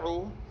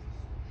tarfa'u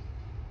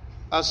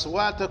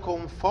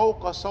aswatakum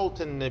fawqa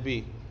sawti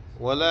an-nabi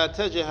wa la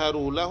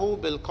tajharu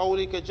lahu bil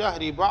qawli ka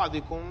jahri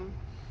ba'dikum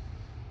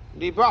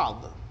li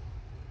ba'd.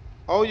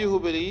 O you who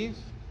believe,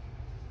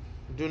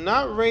 do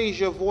not raise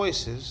your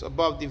voices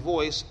above the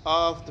voice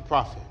of the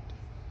Prophet,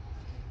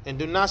 and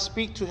do not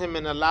speak to him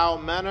in a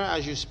loud manner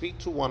as you speak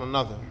to one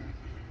another.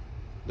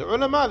 The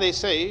ulama, they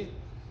say,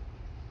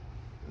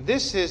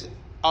 this is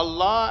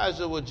Allah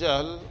Azza wa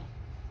Jal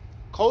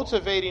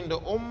cultivating the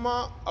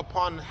ummah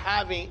upon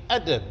having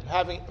adab,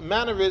 having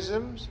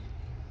mannerisms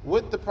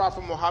with the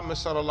Prophet Muhammad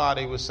sallallahu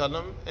alaihi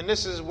wasallam, and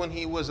this is when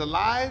he was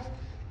alive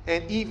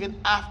and even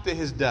after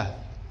his death.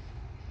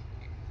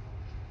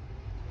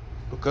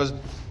 Because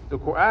the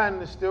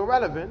Quran is still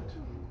relevant.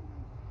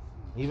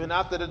 Even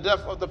after the death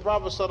of the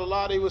Prophet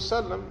sallallahu alaihi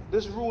wasallam,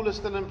 this rule is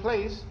still in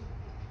place.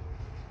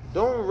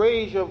 Don't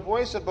raise your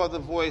voice above the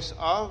voice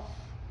of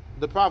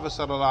the Prophet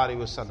sallallahu alaihi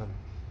wasallam.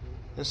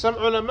 And some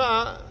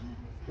ulama,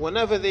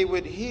 whenever they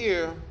would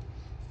hear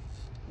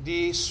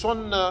the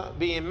sunnah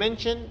being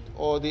mentioned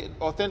or the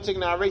authentic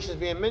narrations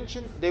being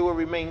mentioned, they would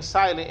remain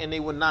silent and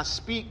they would not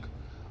speak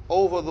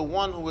over the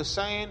one who was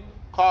saying,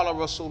 Qala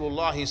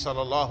Rasulullah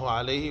sallallahu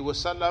alayhi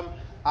wasallam,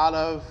 out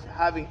of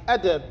having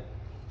adab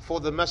for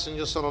the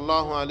Messenger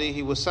sallallahu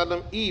alayhi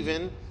wasallam,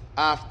 even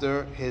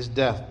after his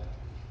death.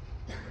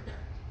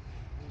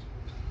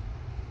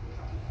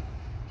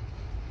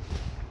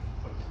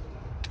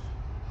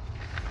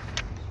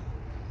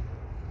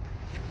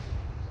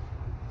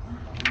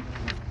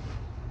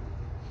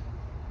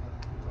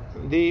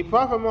 The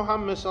Prophet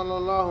Muhammad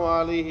sallallahu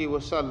alaihi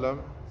wasallam,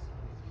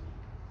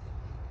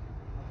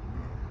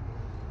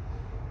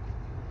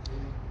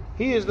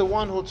 he is the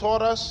one who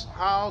taught us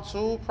how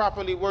to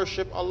properly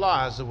worship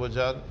Allah Azza wa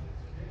Jal.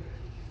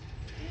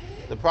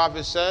 The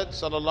Prophet said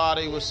sallallahu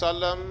alaihi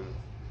wasallam,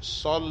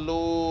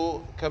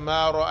 "Sallu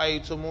kama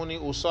ra'aytumuni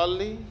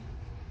usalli."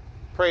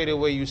 Pray the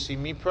way you see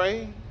me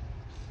pray.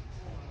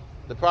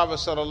 The Prophet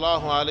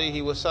sallallahu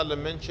alaihi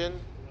wasallam mentioned,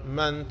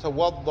 "Man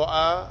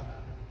tawadda'a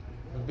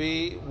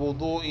bi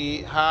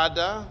wudu'i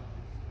hada,"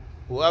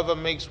 whoever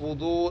makes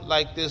wudu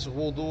like this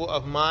wudu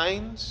of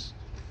mine.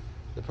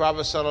 The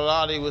Prophet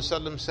sallallahu alaihi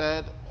wasallam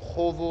said,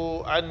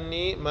 "Khudhu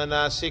anni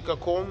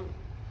manasikakum,"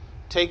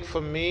 take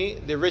from me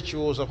the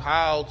rituals of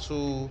how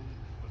to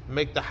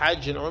make the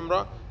Hajj and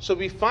Umrah. So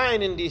we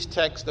find in these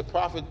texts the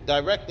Prophet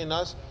directing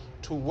us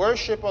to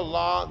worship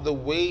Allah the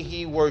way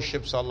he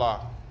worships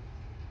Allah.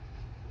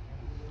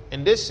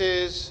 And this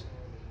is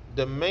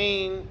the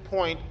main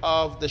point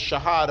of the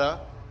Shahada,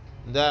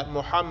 that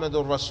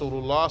Muhammadur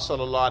Rasulullah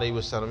sallallahu alaihi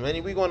wasallam.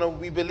 And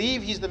we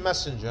believe he's the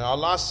messenger.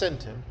 Allah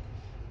sent him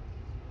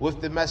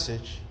with the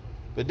message.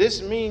 But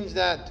this means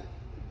that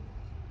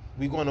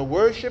we're going to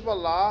worship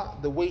Allah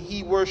the way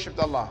he worshipped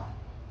Allah.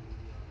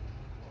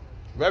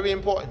 Very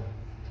important.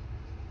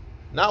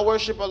 Not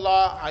worship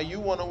Allah how you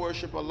want to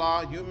worship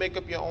Allah. You make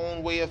up your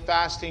own way of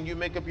fasting. You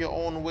make up your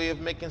own way of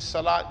making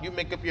salat. You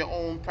make up your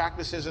own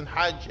practices in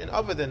Hajj. And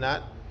other than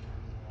that,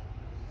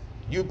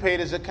 you pay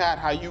the zakat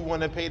how you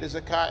want to pay the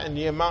zakat, and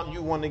the amount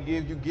you want to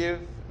give, you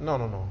give.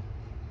 No.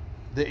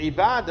 The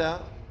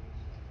ibadah,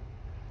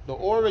 the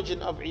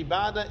origin of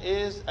ibadah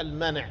is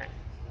al-man',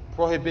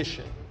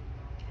 prohibition.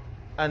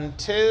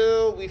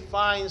 Until we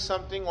find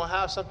something or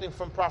have something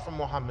from Prophet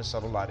Muhammad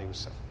sallallahu alaihi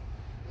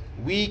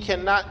wasallam, we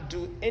cannot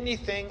do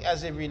anything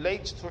as it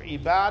relates to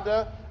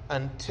ibadah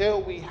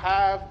until we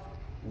have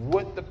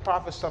what the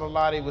Prophet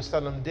sallallahu alaihi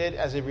wasallam did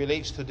as it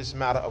relates to this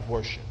matter of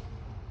worship.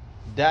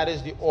 That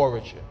is the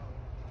origin.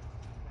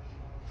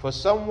 For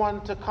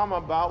someone to come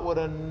about with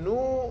a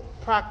new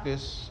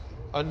practice,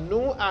 a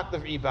new act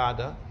of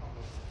ibadah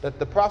that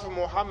the Prophet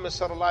Muhammad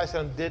sallallahu alaihi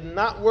wasallam did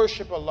not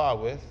worship Allah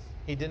with,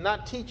 he did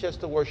not teach us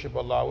to worship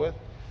Allah with,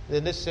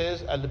 then this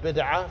is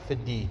al-bid'ah fi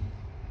d-din,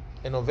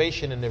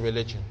 innovation in the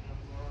religion.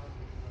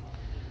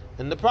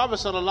 And the Prophet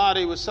sallallahu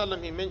alaihi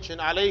wasallam, he mentioned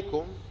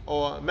alaykum,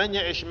 or man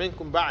ya'ish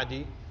minkum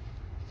ba'di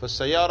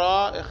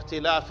fasayara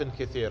ikhtilafan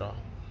kathira.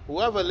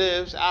 Whoever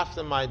lives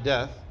after my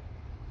death,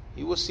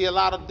 he will see a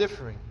lot of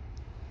differing.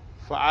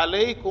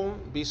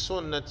 فعليكم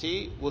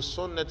بسنتي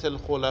وسنة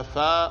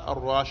الخلفاء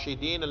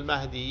الراشدين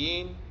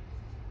المهديين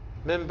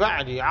من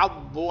بعدي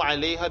عضوا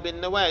عليها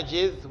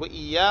بالنواجذ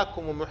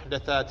وإياكم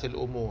ومحدثات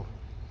الأمور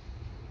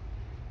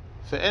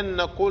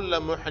فإن كل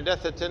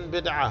محدثة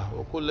بدعة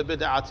وكل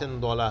بدعة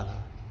ضلالة.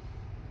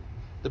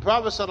 The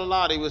Prophet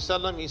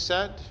ﷺ, he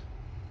said,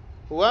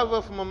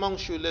 whoever from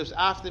amongst you lives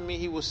after me,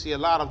 he will see a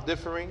lot of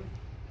differing.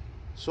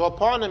 So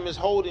upon him is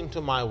holding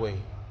to my way.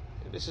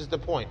 This is the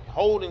point.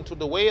 Holding to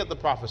the way of the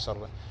Prophet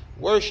ﷺ.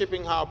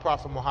 Worshipping how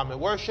Prophet Muhammad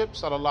worshipped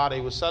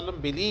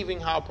ﷺ. Believing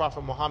how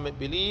Prophet Muhammad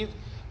believed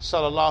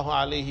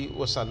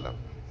ﷺ.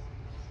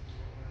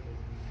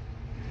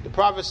 The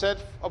Prophet said,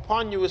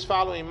 upon you is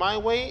following my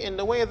way in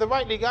the way of the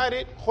rightly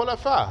guided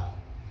Khaleefah.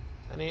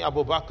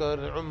 Abu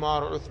Bakr,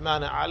 Umar,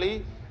 Uthman,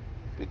 Ali.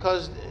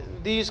 Because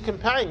these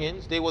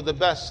companions, they were the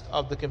best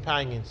of the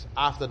companions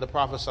after the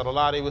Prophet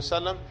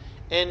ﷺ.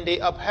 And they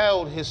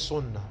upheld his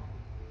sunnah.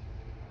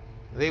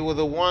 They were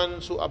the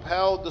ones who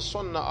upheld the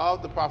sunnah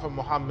of the Prophet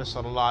Muhammad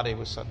sallallahu alaihi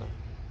wasallam.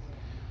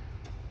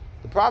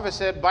 The Prophet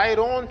said, bite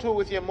onto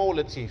with your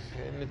molar teeth,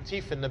 and the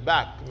teeth in the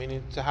back,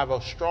 meaning to have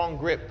a strong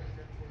grip.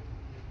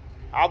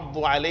 Addu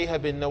alayha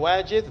bin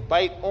nawajid,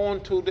 bite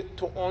onto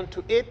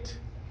it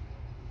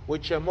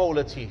with your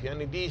molar teeth,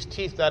 and these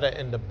teeth that are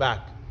in the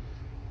back.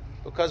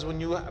 Because when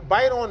you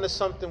bite onto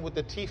something with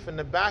the teeth in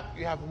the back,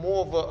 you have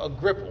more of a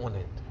grip on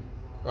it.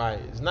 Right?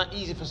 It's not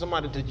easy for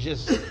somebody to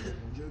just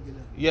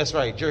yes,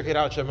 right, jerk it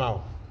out your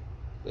mouth.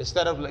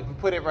 Instead of like you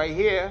put it right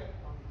here,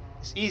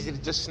 it's easy to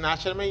just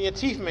snatch it. I mean, your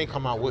teeth may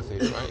come out with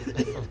it, right?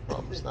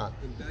 It's not.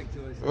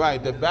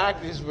 Right, the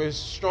back is very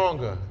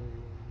stronger.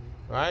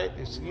 Right?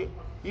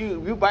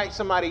 You bite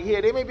somebody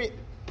here, they maybe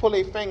pull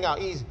a finger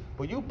out easy,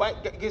 but you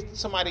get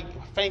somebody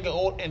finger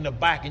all in the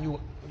back and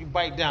you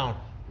bite down.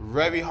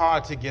 Very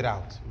hard to get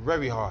out.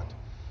 Very hard.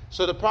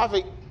 So the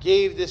Prophet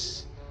gave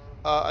this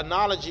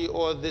analogy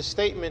or this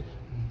statement,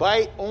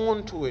 bite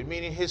onto it,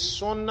 meaning his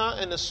sunnah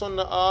and the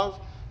sunnah of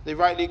the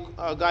rightly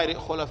guided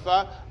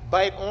Khaleefah,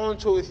 bite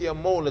onto it with your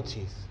molar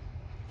teeth.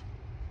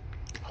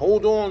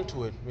 Hold on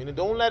to it, meaning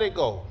don't let it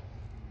go.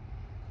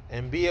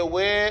 And be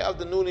aware of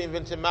the newly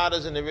invented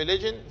matters in the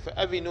religion. For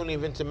every newly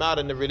invented matter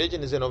in the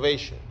religion is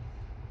innovation.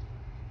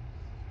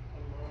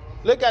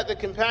 Look at the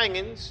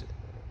companions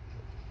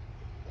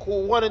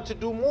who wanted to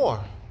do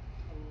more.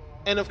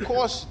 And of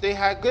course, they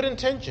had good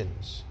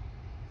intentions.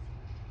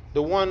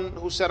 The one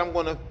who said, I'm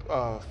going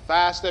to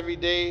fast every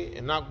day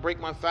and not break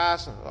my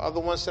fast. The other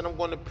one said, I'm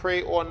going to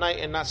pray all night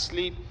and not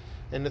sleep.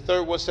 And the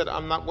third one said,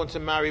 I'm not going to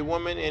marry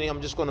women and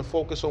I'm just going to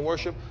focus on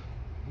worship.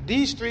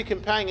 These three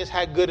companions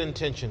had good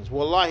intentions.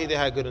 Wallahi, they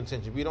had good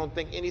intentions. We don't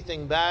think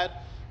anything bad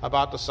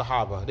about the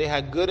Sahaba. They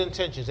had good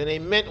intentions and they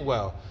meant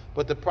well.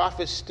 But the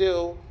Prophet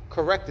still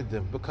corrected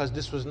them because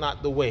this was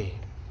not the way.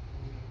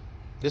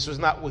 This was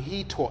not what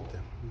he taught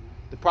them.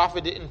 The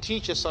Prophet didn't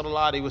teach us,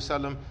 sallallahu alaihi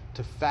wasallam,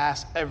 to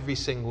fast every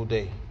single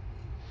day.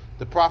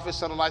 The Prophet,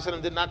 sallallahu alaihi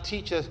wasallam, did not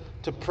teach us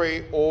to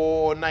pray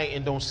all night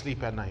and don't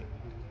sleep at night.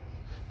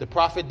 The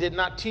Prophet did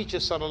not teach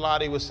us,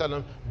 sallallahu alaihi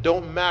wasallam,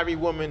 don't marry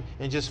women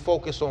and just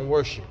focus on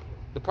worship.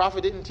 The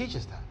Prophet didn't teach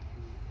us that.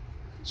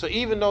 So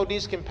even though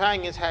these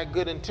companions had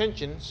good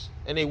intentions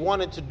and they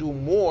wanted to do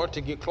more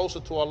to get closer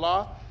to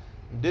Allah,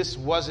 this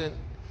wasn't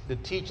the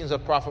teachings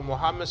of Prophet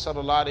Muhammad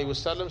sallallahu alaihi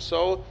wasallam.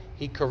 So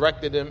he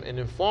corrected them and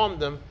informed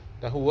them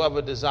that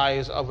whoever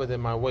desires other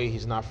than my way,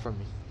 he's not from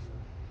me.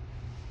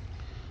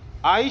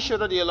 Aisha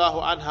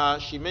radiallahu anha,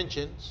 she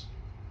mentions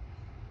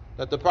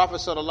that the Prophet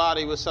sallallahu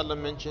alaihi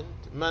wasallam mentioned,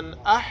 "Man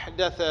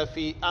ahdatha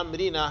fi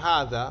amrina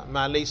hadha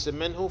ma laysa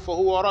minhu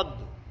fahuwa radd."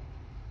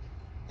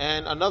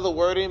 And another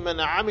wording, "Man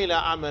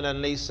amila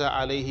amalan laysa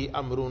alayhi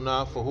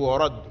amruna fahuwa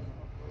radd."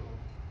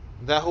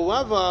 That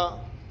whoever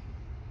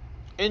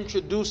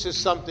introduces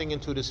something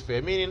into this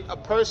faith, meaning a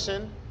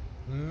person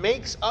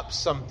makes up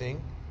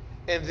something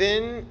and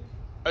then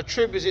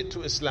attributes it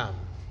to Islam.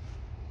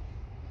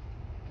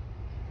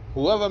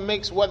 Whoever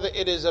makes, whether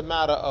it is a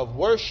matter of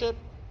worship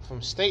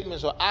from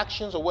statements or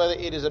actions, or whether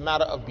it is a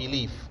matter of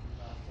belief,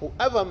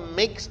 whoever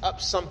makes up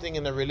something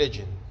in the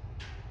religion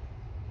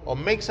or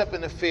makes up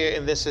an affair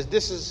and then says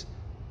this is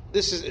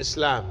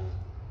Islam,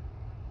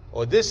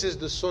 or this is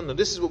the Sunnah,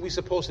 this is what we're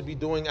supposed to be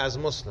doing as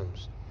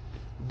Muslims,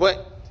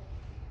 but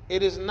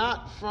it is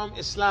not from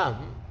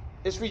Islam,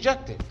 it's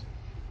rejected.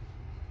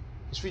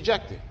 It's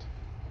rejected.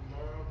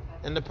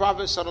 And the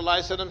Prophet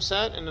ﷺ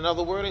said, in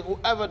another wording,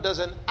 whoever does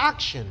an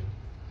action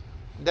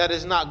that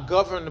is not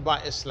governed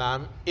by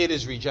Islam, it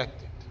is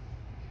rejected.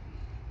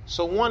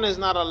 So one is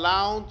not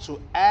allowed to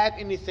add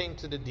anything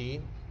to the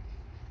deen,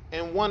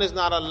 and one is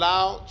not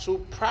allowed to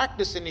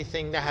practice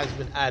anything that has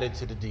been added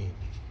to the deen.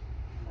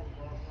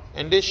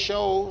 And this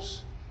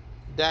shows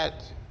that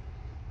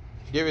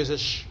there is a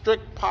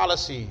strict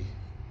policy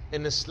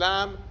in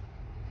Islam,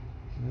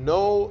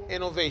 no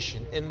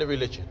innovation in the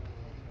religion.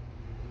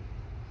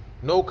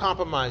 No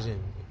compromising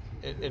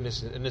in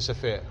this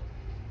affair.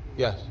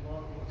 Yes.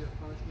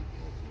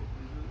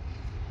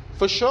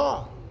 For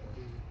sure.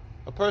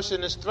 A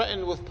person is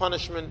threatened with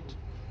punishment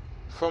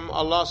from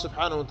Allah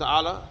subhanahu wa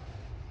ta'ala.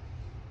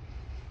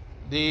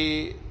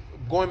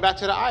 Going back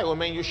to the ayah,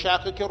 وَمَنْ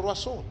يُشَاقِقِ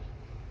الرَّسُولِ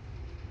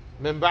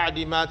مِنْ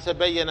بَعْدِ مَا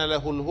تَبَيَّنَ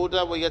لَهُ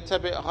الْهُدَى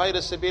وَيَتَّبِعْ غَيْرَ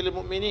سَبِيلِ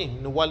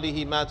الْمُؤْمِنِينَ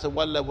نُوَلِّهِ مَا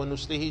تَوَلَّى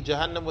وَنُسْلِهِ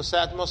جَهَنَّمَ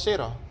وَسَاءَتْ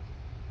مَصِيرًا.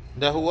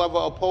 That whoever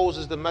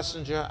opposes the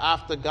messenger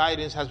after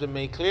guidance has been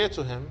made clear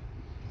to him,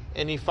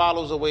 and he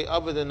follows a way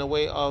other than the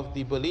way of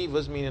the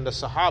believers, meaning the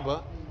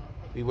Sahaba,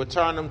 we will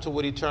turn him to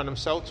what he turned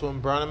himself to and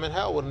burn him in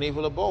hell with an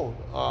evil abode.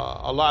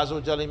 Allah Azza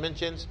wa Jalla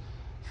mentions,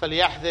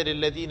 فَلْيَحْذَرِ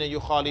الَّذِينَ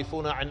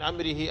يُخَالِفُونَ عَنْ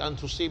أَمْرِهِ أَن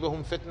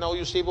تُصِيبَهُمْ فِتْنَةٌ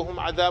وَيُصِيبَهُمْ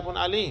عَذَابٌ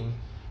أَلِيمٌ.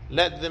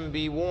 Let them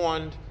be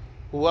warned,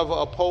 whoever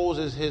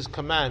opposes his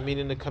command,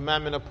 meaning the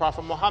commandment of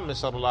Prophet Muhammad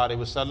sallallahu alaihi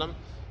wasallam,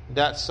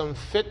 that some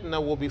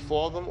fitna will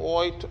befall them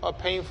or a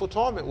painful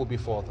torment will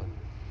befall them.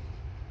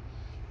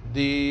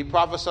 The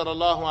Prophet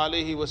sallallahu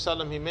alaihi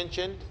wasallam, he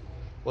mentioned,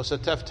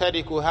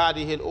 وَسَتَفْتَرِكُ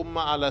هَذِهِ الْأُمَّةِ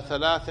عَلَى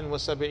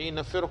 73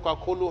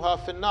 فِرْقَةٍ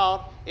كُلُّهَا فِي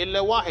النَّارِ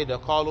إِلَّا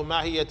وَاحِدَةً قَالُوا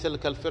مَا هِيَ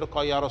تِلْكَ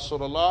الْفِرْقَةِ يَا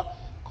رَسُولَ اللَّهِ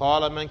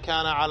قَالَ مَنْ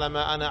كَانَ عَلَى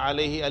مَا أَنَا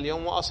عَلَيْهِ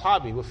الْيَوْمَ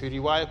وَأَصْحَابِي وَفِي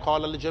رِوَايَةٍ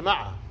قَالَ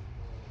الْجَمَاعَةِ.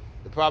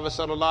 The Prophet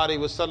sallallahu alaihi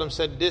wasallam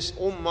said, this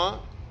ummah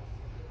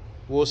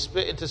will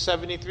split into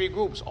 73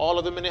 groups, all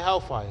of them in the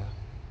hellfire,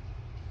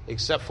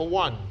 except for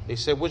one. They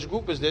said, which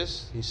group is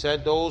this? He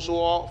said, those who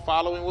are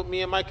following with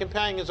me and my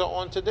companions are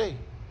on today.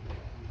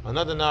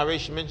 Another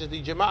narration mentions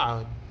the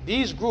Jama'ah.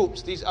 These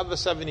groups, these other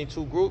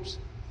 72 groups,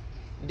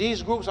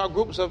 these groups are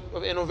groups of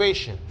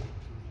innovation.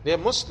 They're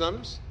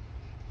Muslims,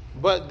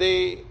 but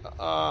they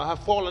have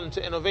fallen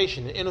into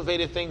innovation and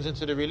innovated things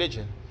into the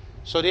religion.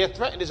 So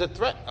there's a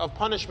threat of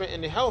punishment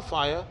in the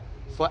hellfire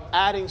for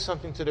adding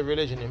something to the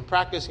religion and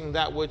practicing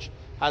that which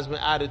has been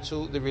added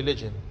to the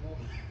religion.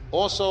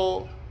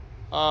 Also,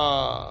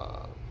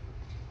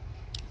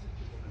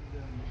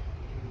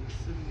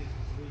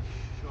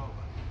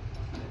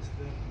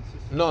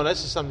 no,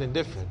 this is something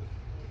different.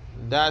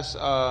 That's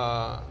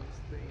the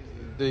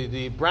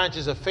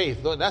branches of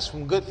faith. That's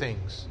from good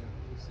things.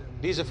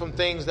 These are from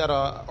things that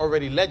are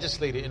already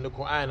legislated in the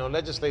Quran or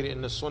legislated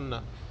in the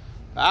Sunnah.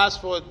 As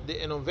for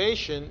the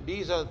innovation,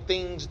 these are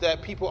things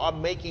that people are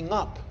making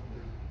up.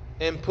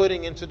 and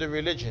putting into the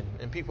religion,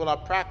 and people are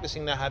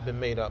practicing that have been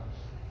made up.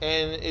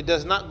 And it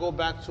does not go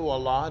back to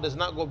Allah, it does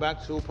not go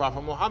back to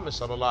Prophet Muhammad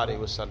sallallahu alaihi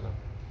wasallam.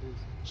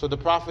 So the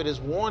Prophet is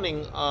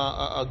warning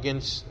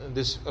against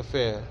this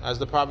affair. As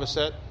the Prophet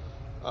said,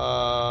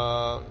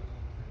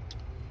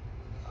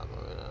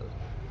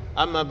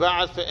 أما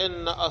بعد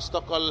فإن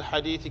أصدق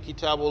الحديث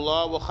كتاب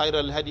الله وخير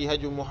الهدي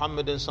هدي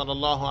محمد صلى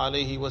الله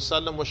عليه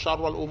وسلم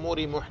وشر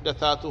الأمور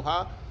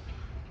محدثاتها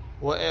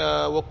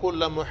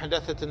وكل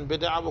محدثة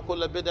بدعة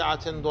وكل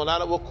بدعة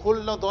ضلالة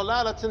وكل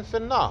ضلالة في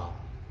النار.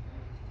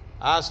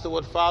 As to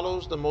what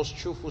follows, the most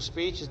truthful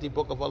speech is the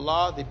book of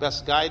Allah, the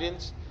best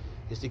guidance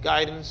is the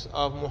guidance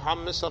of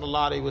Muhammad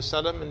sallallahu alaihi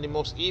wasallam, and the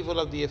most evil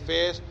of the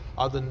affairs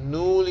are the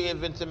newly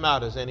invented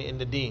matters in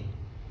the deen.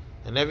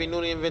 And every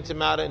newly invented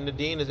matter in the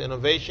deen is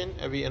innovation.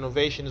 Every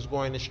innovation is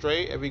going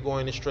astray. Every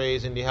going astray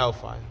is in the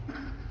hellfire.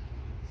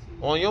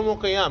 On Yawm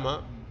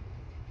al-Qiyamah,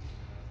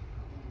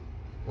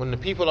 when the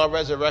people are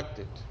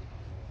resurrected,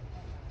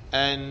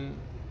 and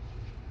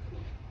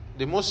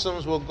the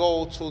Muslims will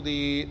go to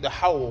the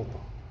hawd,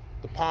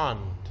 the pond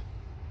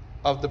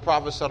of the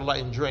Prophet sallallahu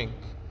and drink,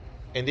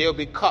 and there will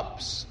be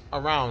cups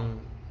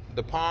around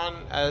the pond,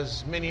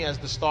 as many as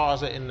the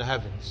stars are in the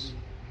heavens.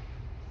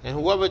 And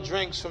whoever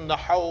drinks from the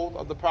hawd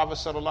of the Prophet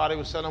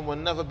ﷺ will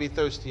never be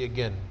thirsty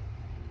again.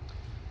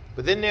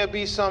 But then there'll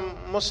be some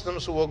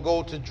Muslims who will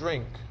go to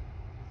drink,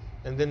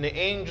 and then the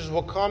angels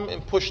will come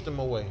and push them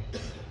away.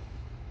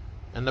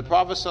 And the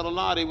Prophet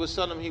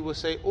ﷺ, he will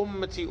say,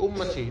 Ummati,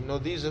 Ummati. No,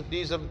 these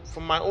are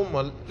from my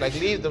ummah. Like,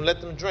 leave them,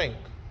 let them drink.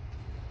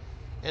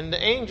 And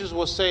the angels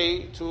will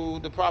say to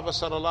the Prophet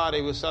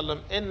ﷺ,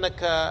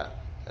 Innaka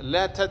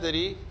la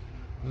tadri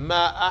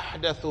ma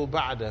ahdathu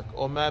ba'dak,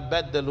 or ma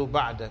baddalu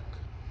ba'dak.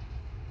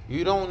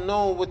 You don't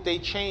know what they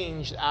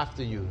changed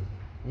after you,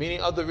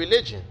 meaning of the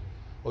religion.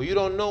 Or you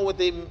don't know what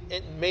they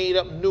made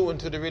up new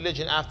into the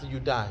religion after you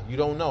died. You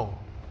don't know.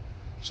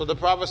 So the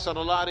Prophet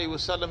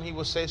ﷺ, he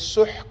will say,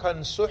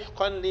 Suhkan,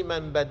 suhkan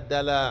liman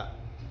baddala.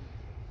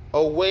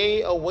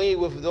 Away, away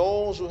with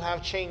those who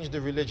have changed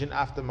the religion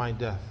after my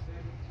death.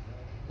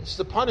 It's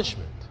the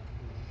punishment.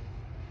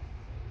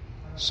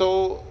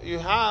 So you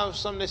have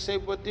some that say,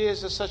 but there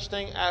is a such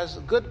thing as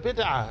good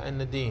bid'ah in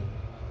the deen.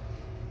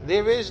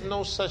 There is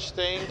no such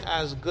thing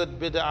as good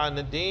bid'ah in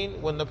the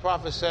deen, when the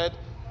Prophet said,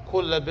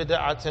 Kulla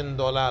bid'atin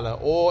dolala,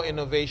 all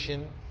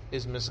innovation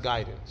is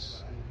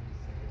misguidance.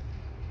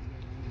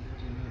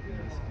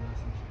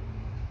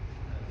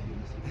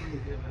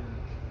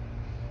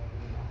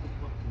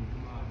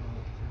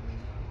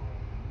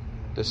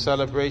 The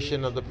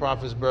celebration of the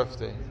Prophet's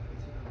birthday.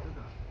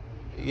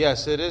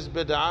 Yes, it is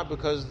bid'ah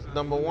because,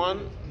 number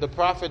one, the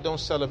Prophet don't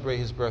celebrate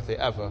his birthday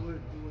ever.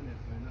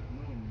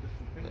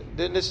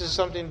 Then this is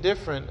something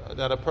different,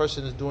 that a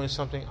person is doing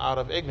something out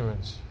of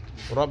ignorance.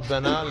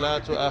 رَبَّنَا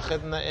لَا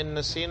تُؤَخِذْنَا إِن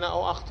نَسِينَا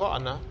أَوْ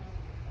أَخْطَأْنَا.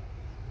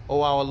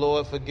 Oh our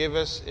Lord, forgive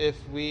us if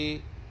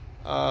we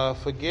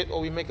forget or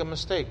we make a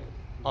mistake.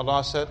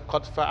 Allah said,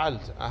 قَدْ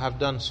فَعَلْتَ, I have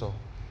done so.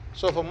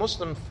 So if a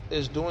Muslim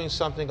is doing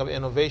something of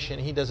innovation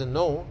he doesn't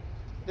know,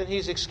 then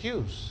he's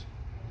excused.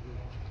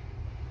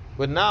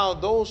 But now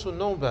those who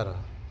know better,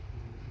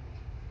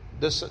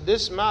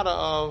 this matter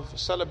of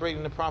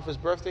celebrating the Prophet's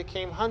birthday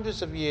came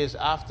hundreds of years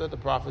after the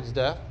Prophet's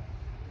death,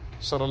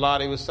 sallallahu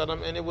alaihi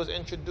wasallam, and it was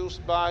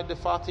introduced by the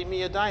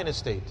Fatimiyya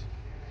dynasty,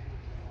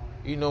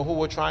 who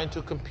were trying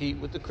to compete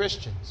with the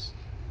Christians.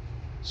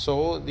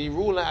 So the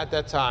ruler at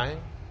that time,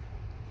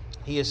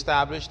 he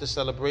established the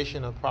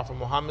celebration of Prophet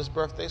Muhammad's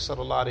birthday,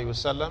 sallallahu alaihi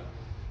wasallam,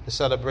 the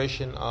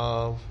celebration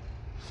of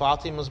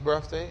Fatima's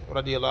birthday,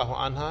 radiyallahu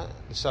anha,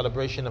 the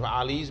celebration of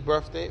Ali's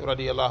birthday,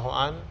 radiyallahu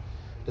anhu,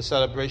 the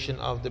celebration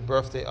of the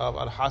birthday of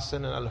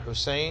Al-Hassan and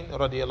Al-Hussein,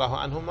 radiyallahu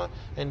anhuma,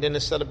 and then the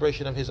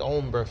celebration of his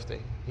own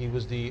birthday. He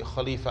was the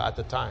Khaleefah at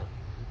the time.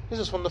 This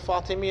is from the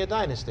Fatimiyya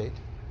dynasty.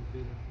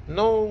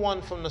 No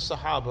one from the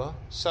Sahaba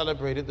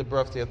celebrated the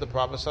birthday of the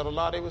Prophet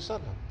sallallahu alaihi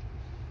wasallam.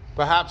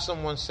 Perhaps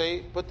someone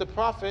say, but the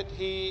Prophet,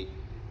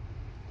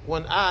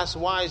 when asked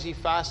why is he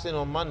fasting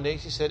on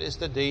Mondays, he said it's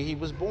the day he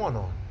was born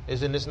on.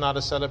 Isn't this not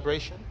a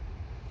celebration?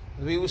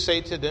 We will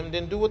say to them,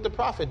 then do what the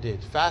Prophet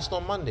did. Fast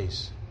on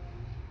Mondays.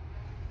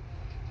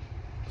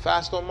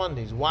 Fast on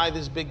Mondays. Why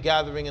this big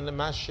gathering in the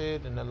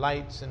Masjid and the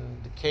lights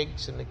and the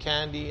cakes and the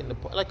candy and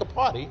like a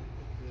party?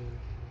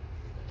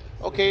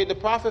 Okay, the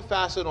Prophet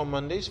fasted on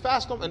Mondays.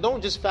 Fast on, and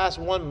don't just fast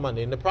one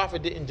Monday. And the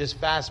Prophet didn't just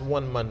fast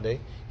one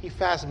Monday. He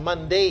fasted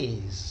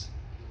Mondays.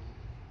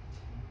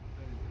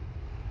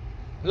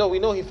 No, we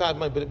know he fasted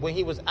Monday, but when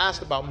he was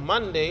asked about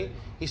Monday,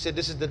 he said,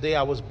 "This is the day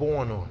I was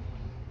born on."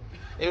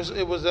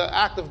 It was an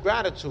act of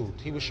gratitude.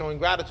 He was showing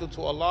gratitude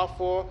to Allah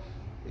for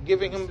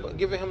giving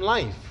him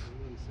life.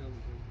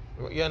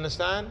 You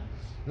understand?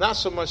 Not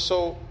so much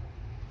so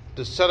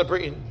to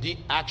celebrating the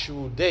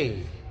actual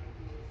day.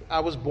 I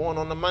was born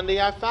on a Monday,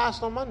 I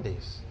fast on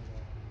Mondays.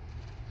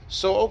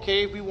 So,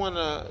 okay, if we want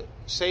to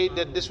say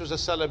that this was a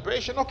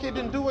celebration, okay,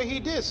 then do what he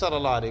did,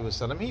 sallallahu alaihi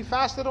wasallam. He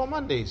fasted on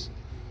Mondays.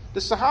 The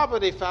Sahaba,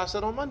 they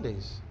fasted on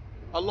Mondays,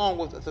 along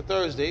with the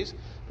Thursdays,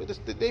 but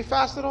they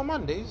fasted on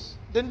Mondays.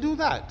 Then do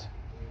that.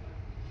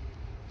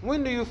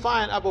 When do you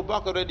find Abu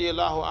Bakr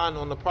radiallahu anhu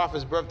on the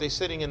Prophet's birthday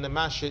sitting in the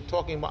masjid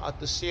talking about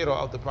the seerah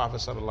of the Prophet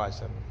sallallahu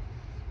alaihi wasallam?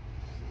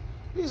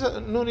 These are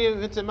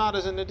nuniyah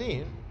matters in the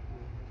deen.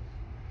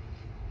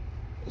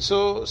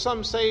 So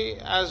some say,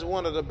 as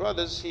one of the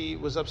brothers, he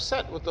was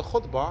upset with the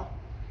khutbah,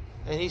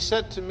 and he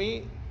said to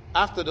me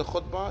after the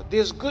khutbah,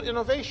 there's good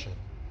innovation.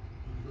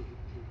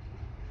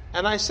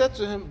 And I said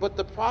to him, but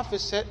the Prophet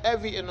said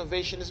every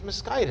innovation is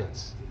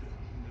misguidance.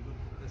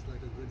 That's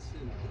like a good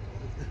sin.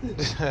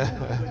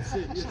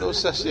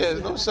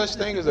 There's no such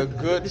thing as a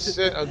good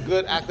sin, a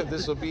good act of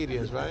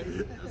disobedience, right?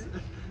 That was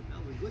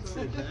a good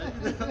sin,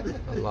 man.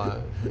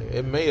 Allah.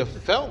 It may have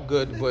felt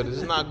good, but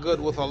it's not good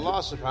with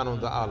Allah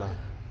subhanahu wa ta'ala.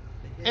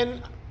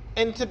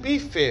 And to be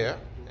fair,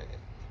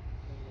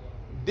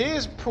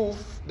 there's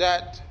proof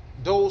that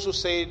those who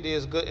say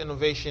there's good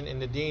innovation in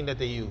the deen that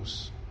they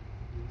use.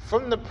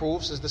 From the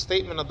proofs is the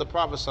statement of the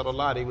Prophet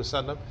sallallahu alaihi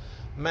wasallam,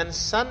 "Man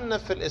sanna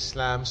fil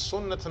Islam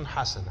sunnatan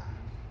hasana."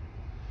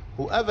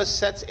 Whoever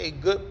sets a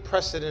good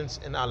precedence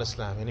in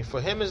al-Islam, and for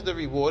him is the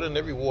reward, and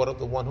the reward of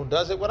the one who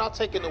does it without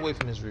taking away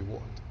from his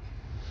reward.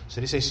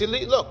 So they say, see,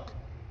 look,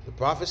 the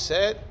Prophet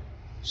said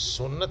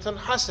sunnatan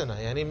hasana,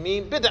 yani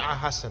mean bid'ah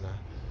hasana.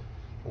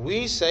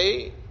 We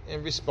say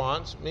in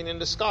response, meaning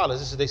the scholars,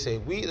 this is they say,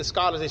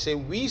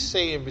 we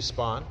say in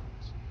response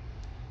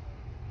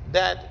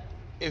that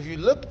if you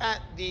look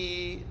at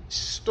the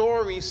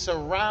story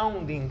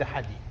surrounding the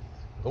hadith,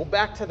 go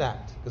back to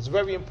that. It's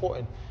very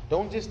important.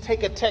 Don't just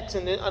take a text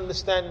and then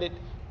understand it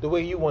the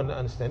way you want to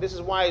understand. This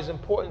is why it's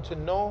important to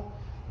know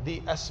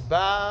the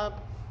asbab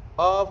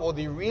of, or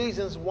the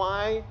reasons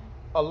why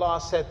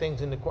Allah said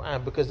things in the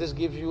Quran, because this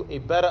gives you a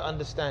better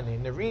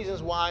understanding. The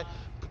reasons why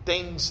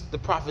things the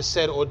Prophet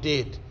said or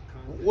did.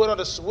 What are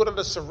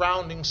the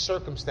surrounding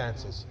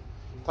circumstances?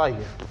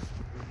 Tayyib.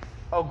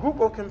 A group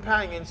of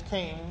companions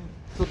came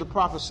to the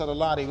Prophet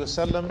sallallahu alaihi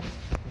wasallam.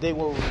 They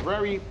were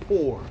very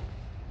poor.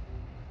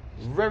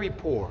 Very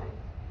poor.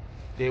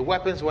 Their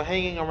weapons were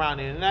hanging around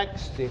their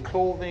necks. Their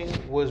clothing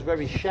was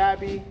very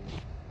shabby.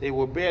 They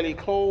were barely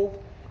clothed.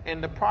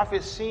 And the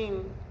Prophet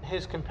seen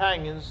his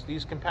companions,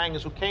 these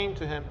companions who came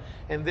to him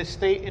in this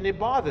state, and it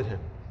bothered him.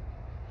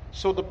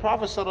 So the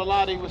Prophet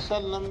sallallahu alaihi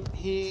wasallam,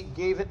 he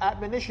gave an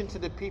admonition to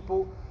the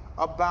people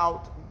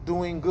about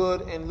doing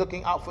good and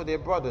looking out for their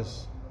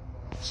brothers.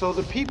 So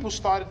the people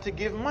started to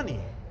give money.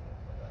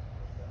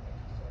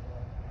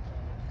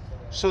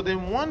 So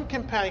then one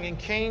companion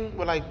came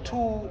with like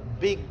two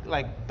big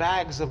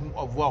bags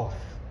of wealth,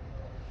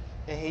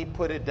 and he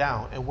put it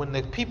down. And when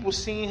the people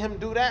seen him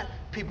do that,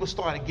 people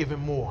started giving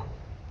more.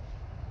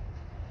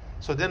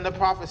 So then the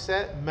Prophet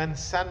said, "Man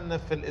sanna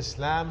fil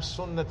Islam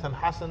sunnatan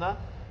hasana,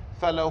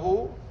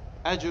 falahu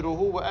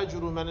ajruhu wa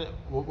ajru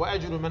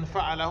man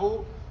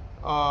fa'alahu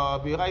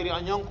bighayri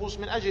an yanqus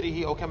min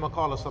ajrihi, aw kama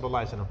qala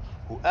sallallahu alaihi wasallam."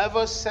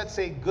 Whoever sets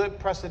a good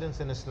precedence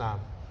in Islam,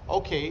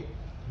 okay,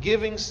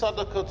 giving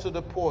sadaqah to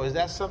the poor, is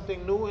that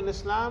something new in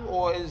Islam,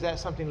 or is that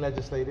something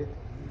legislated?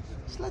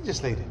 It's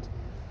legislated.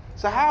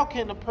 So how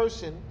can a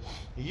person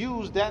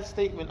use that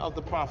statement of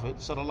the Prophet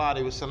sallallahu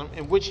alaihi wasallam,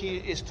 in which he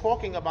is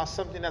talking about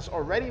something that's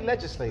already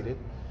legislated,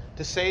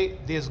 to say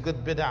there's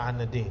good bid'ah in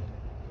the deen?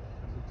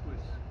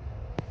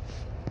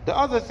 The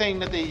other thing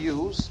that they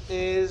use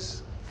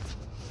is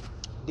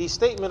the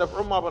statement of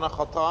Umar bin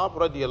Khattab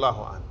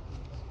radiallahu anhu.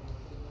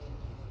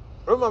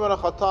 Umar bin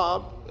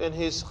Khattab, in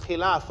his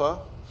Khaleefah,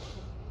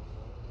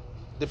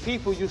 the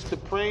people used to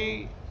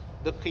pray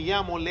the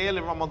Qiyamul Layl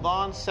in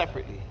Ramadan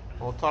separately,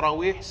 or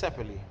Taraweeh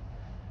separately.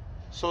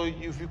 So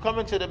if you come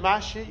into the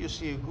Masjid, you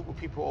see a group of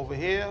people over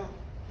here,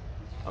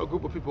 a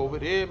group of people over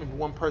there, maybe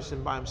one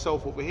person by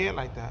himself over here,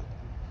 like that.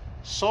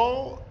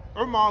 So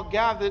Umar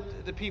gathered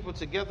the people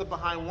together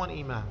behind one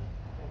Imam.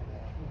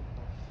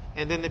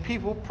 And then the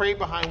people prayed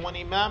behind one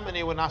Imam, and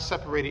they were not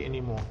separated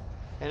anymore.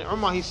 And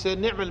Umar, he said,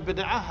 "Ni'mal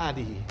bid'ah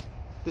hadihi."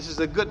 This is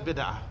a good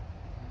bid'ah.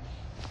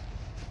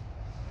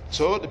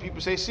 So the people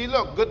say, see,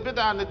 look, good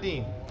bid'ah in the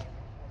deen.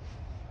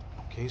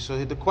 Okay,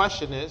 so the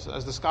question is,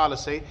 as the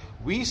scholars say,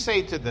 we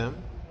say to them,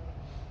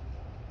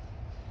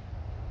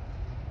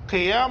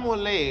 Qiyamul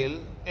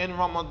Layl in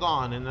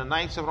Ramadan, in the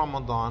nights of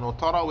Ramadan, or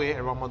Taraweeh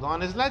in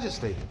Ramadan, is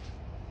legislated.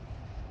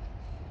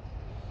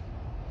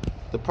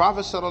 The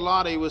Prophet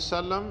sallallahu alaihi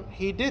wasallam,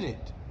 he did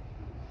it.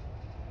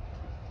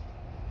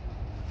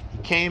 He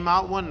came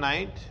out one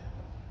night,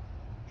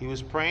 he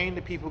was praying,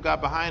 the people got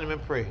behind him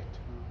and prayed.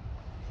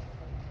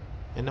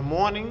 In the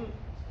morning,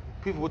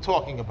 people were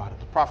talking about it.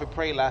 The Prophet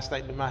prayed last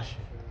night in the Masjid.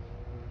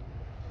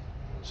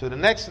 So the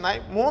next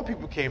night, more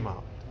people came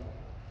out.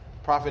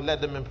 The Prophet led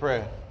them in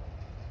prayer.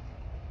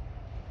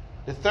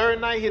 The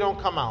third night, he don't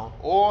come out.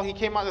 Or he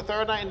came out the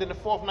third night, and then the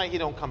fourth night, he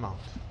don't come out.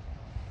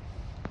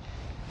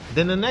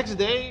 Then the next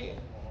day,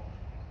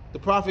 the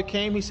Prophet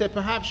came. He said,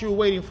 perhaps you were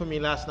waiting for me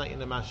last night in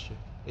the Masjid.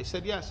 They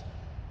said, yes.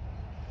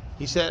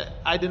 He said,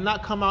 I did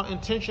not come out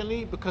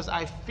intentionally because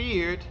I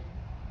feared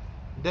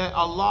that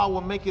Allah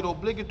will make it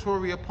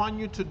obligatory upon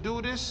you to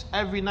do this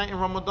every night in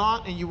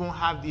Ramadan, and you won't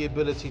have the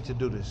ability to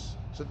do this.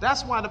 So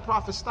that's why the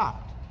Prophet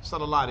stopped,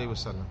 sallallahu alaihi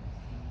wasallam.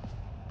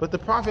 But the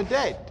Prophet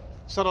did.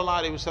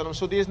 sallallahu alaihi wasallam.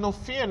 So there's no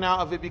fear now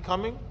of it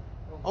becoming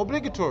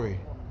obligatory.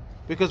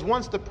 Because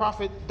once the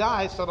Prophet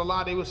died,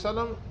 sallallahu alaihi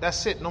wasallam,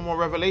 that's it, no more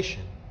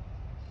revelation.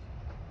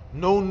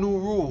 No new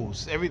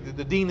rules.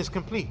 The deen is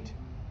complete.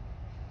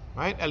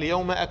 Right?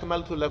 اليوم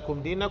أكملت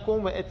لكم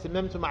دينكم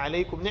وأتممت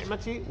عليكم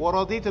نعمتي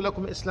ورضيت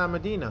لكم الإسلام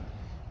دينا.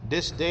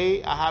 This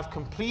day I have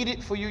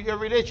completed for you your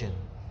religion,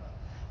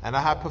 and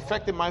I have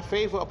perfected my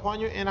favor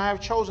upon you, and I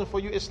have chosen for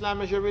you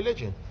Islam as your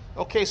religion.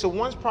 Okay, so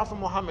once Prophet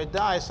Muhammad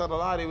died,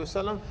 sallallahu alaihi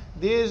wasallam,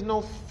 there is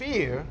no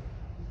fear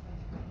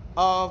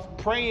of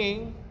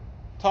praying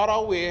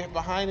Taraweeh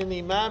behind an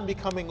imam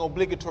becoming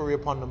obligatory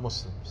upon the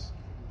Muslims.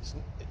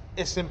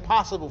 It's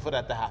impossible for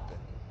that to happen.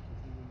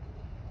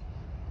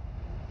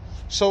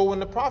 So when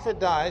the Prophet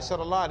died,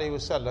 sallallahu alaihi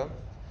wasallam,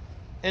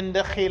 in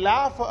the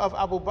Khilafah of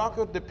Abu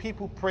Bakr, the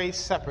people prayed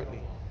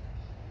separately.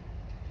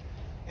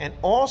 And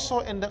also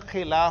in the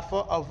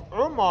Khilafah of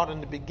Umar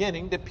in the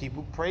beginning, the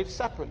people prayed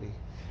separately.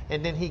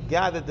 And then he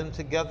gathered them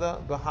together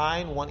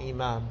behind one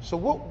imam. So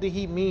what did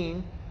he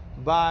mean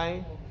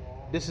by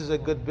this is a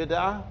good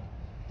bid'ah?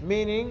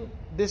 Meaning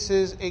this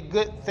is a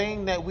good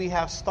thing that we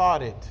have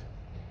started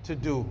to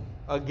do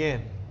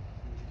again.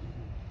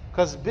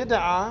 Because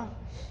bid'ah,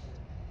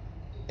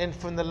 and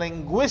from the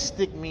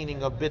linguistic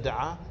meaning of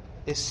bid'ah,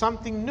 is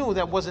something new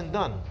that wasn't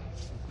done.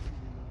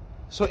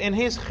 So in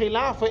his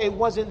khilafah, it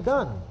wasn't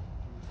done.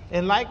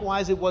 And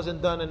likewise, it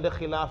wasn't done in the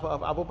khilafah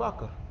of Abu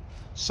Bakr.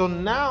 So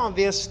now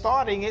they're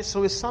starting it,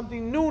 so it's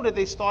something new that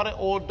they started,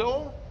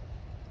 although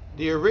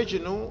the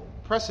original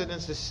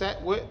precedence is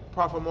set with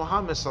Prophet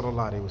Muhammad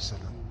sallallahu alaihi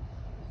wasallam.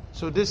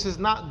 So this is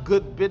not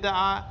good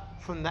bid'ah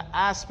from the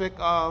aspect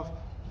of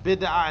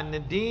bid'ah and the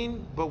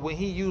deen, but when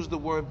he used the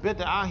word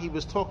bid'ah, he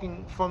was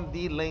talking from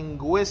the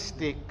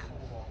linguistic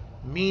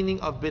meaning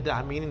of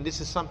bid'ah, meaning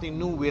this is something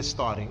new we're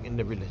starting in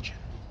the religion.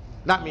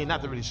 Not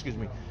the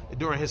religion,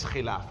 during his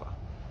khilafah.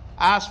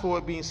 As for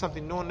it being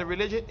something new in the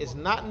religion, it's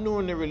not new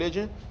in the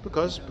religion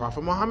because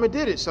Prophet Muhammad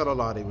did it,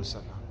 sallallahu alaihi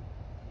wasallam.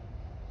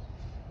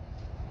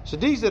 So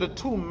these are the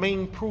two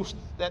main proofs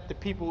that the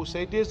people who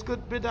say there's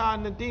good bid'ah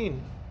in the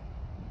deen,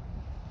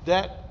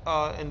 that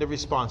in the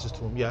responses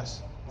to him.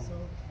 Yes. So,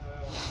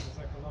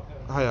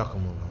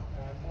 Hayakumullah.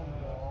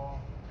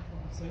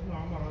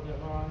 Sayyidina Umar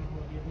radiallahu anhu,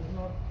 he did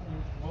not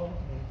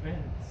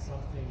invent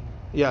something.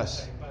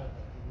 Yes. Like that.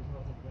 He did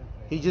not invent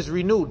that. He just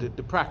renewed it,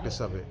 the practice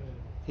of it.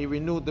 He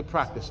renewed the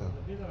practice of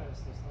it. The bid'ah is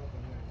to start a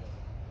new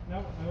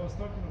idea. Now, I was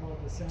talking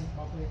about the same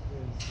topic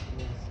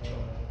with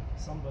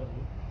somebody,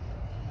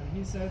 and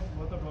he said,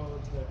 what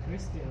about the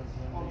Christians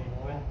when they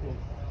invented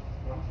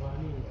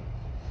Rahbaniyya?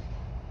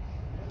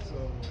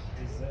 So,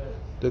 is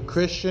that... The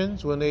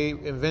Christians, when they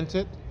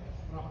invented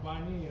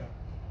Rahbaniyya.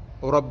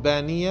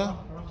 Rabbaniyya,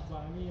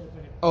 Rahbaniyya.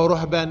 or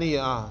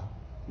Rahbaniyya.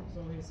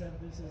 So he said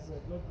this is a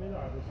good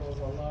bid'ah because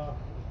Allah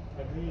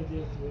agreed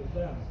it with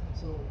them.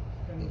 So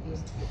can you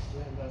just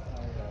explain that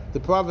ayah? The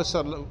Prophet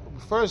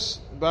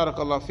first,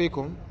 barakallahu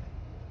fikum,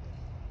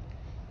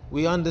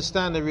 we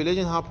understand the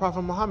religion how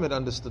Prophet Muhammad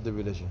understood the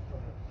religion.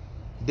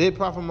 Did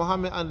Prophet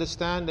Muhammad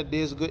understand that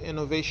there's good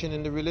innovation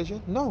in the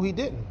religion? No, he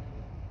didn't.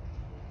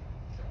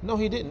 No,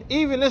 he didn't.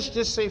 Even let's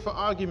just say for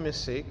argument's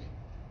sake,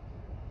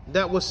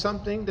 that was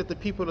something that the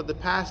people of the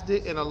past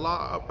did and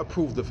Allah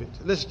approved of it.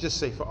 Let's just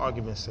say for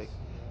argument's sake.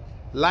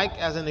 Like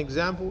as an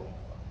example,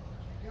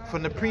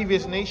 from the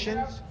previous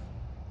nations,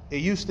 it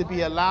used to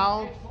be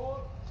allowed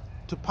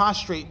to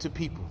prostrate to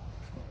people.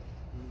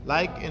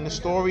 Like in the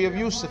story of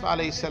Yusuf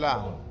alayhi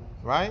salam,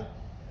 right?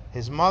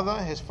 His mother,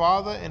 his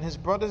father, and his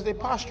brothers, they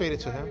prostrated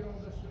to him.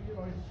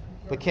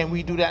 But can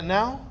we do that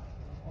now?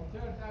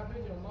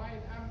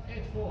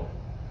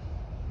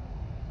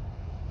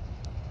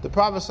 The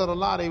Prophet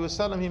sallallahu alaihi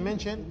wasallam, he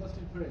mentioned,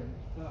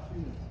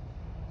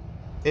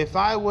 if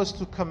I was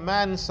to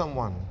command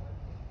someone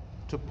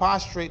to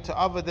prostrate to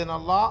other than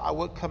Allah, I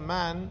would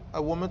command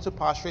a woman to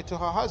prostrate to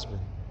her husband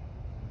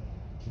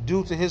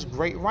due to his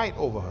great right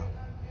over her.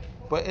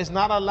 But it's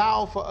not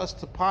allowed for us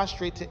to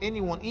prostrate to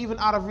anyone, even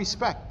out of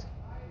respect.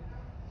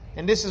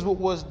 And this is what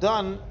was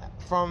done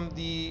from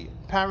the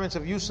parents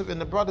of Yusuf and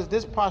the brothers.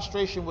 This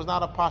prostration was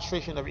not a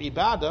prostration of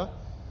ibadah.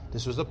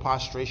 This was a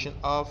prostration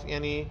of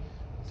any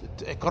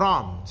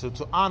ikram,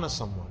 to honor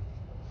someone.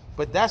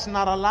 But that's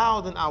not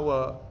allowed in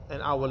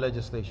our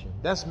legislation.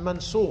 That's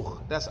mansukh,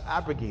 that's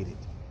abrogated.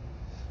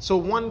 So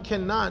one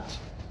cannot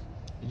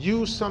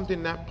use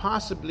something that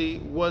possibly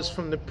was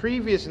from the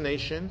previous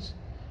nations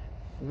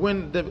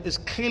when it's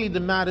clearly the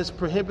matter is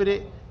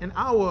prohibited in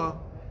our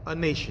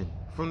nation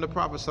from the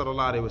Prophet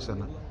sallallahu alaihi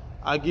wasallam.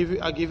 I'll give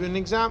you an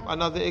example,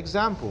 another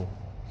example.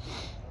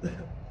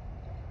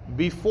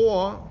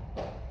 Before,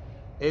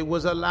 it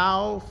was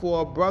allowed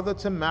for a brother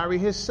to marry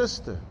his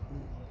sister,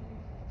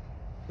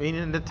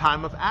 meaning in the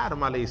time of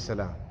Adam alayhi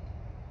salam.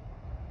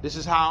 This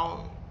is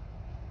how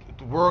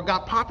the world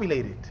got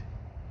populated.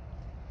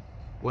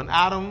 When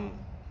Adam,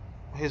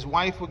 his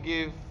wife would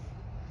give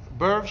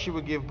birth, she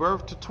would give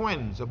birth to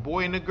twins, a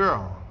boy and a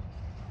girl.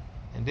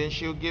 And then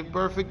she'll give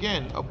birth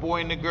again, a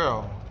boy and a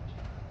girl.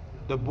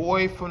 The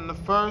boy from the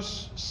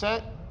first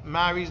set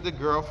marries the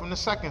girl from the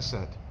second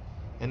set.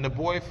 And the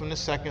boy from the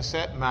second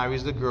set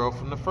marries the girl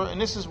from the first.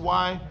 And this is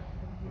why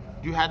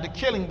you had the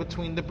killing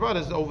between the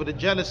brothers over the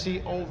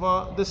jealousy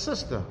over the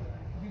sister.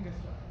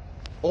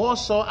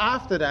 Also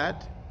after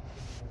that,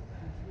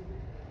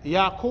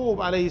 Yaqub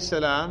alayhi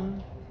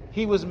salam,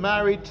 he was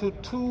married to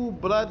two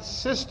blood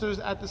sisters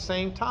at the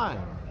same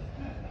time.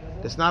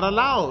 That's not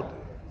allowed.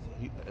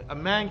 A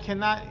man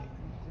cannot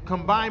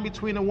combine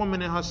between a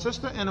woman and her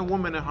sister and a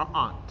woman and her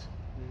aunt.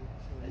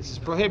 This is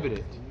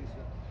prohibited.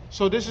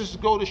 So this is to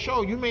go to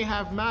show you may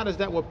have matters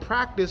that were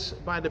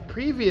practiced by the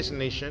previous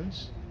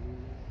nations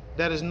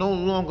that is no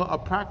longer a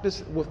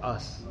practice with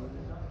us.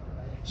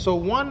 So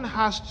one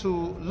has to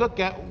look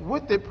at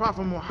what did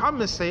Prophet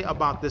Muhammad say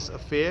about this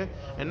affair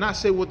and not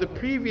say what the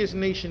previous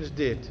nations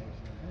did.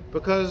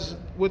 Because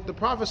with the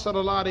Prophet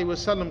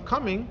ﷺ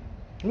coming,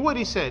 what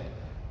he said,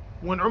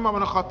 when Umar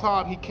ibn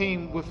Khattab, he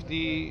came with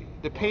the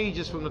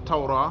pages from the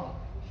Torah,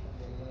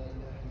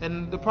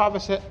 and the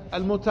Prophet said,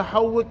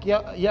 Al-Mutahawwik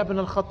ya ibn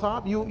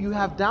al-Khattab, you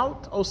have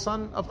doubt, O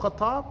son of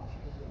Khattab?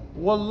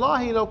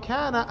 Wallahi law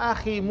kana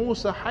akhi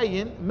Musa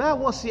hayyan ma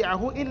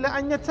wasi'ahu illa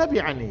an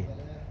yattabi'ani.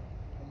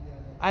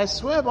 I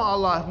swear by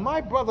Allah, if my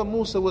brother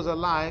Musa was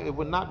alive, it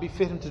would not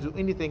befit him to do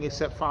anything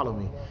except follow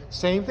me.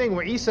 Same thing,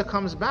 when Isa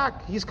comes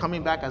back, he's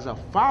coming back as a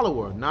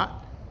follower,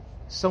 not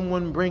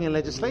someone bringing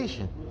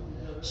legislation.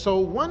 So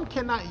one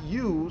cannot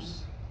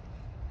use,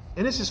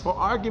 and this is for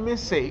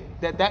argument's sake,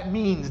 that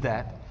means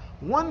that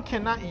one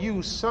cannot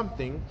use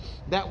something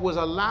that was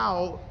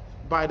allowed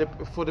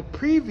for the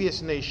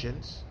previous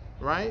nations,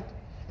 right,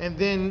 and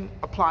then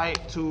apply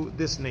it to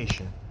this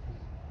nation.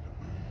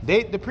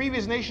 The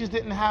previous nations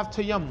didn't have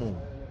tayammum.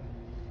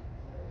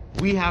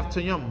 We have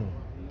tayammum.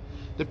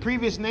 The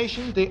previous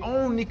nations, they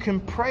only can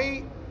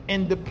pray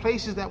in the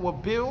places that were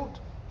built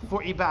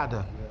for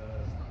ibadah.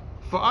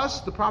 For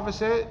us, the Prophet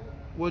said,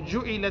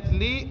 وَجُعِلَتْ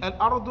لِي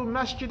الْأَرْضُ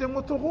مَسْجِدًا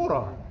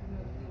وَطُهُورًا.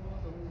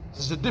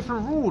 This is a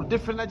different rule,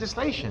 different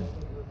legislation.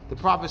 The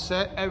Prophet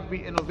said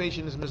every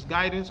innovation is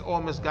misguidance,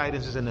 all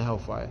misguidance is in the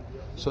hellfire.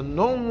 So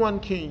no one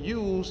can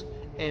use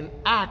an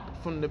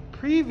act from the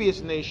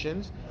previous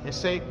nations and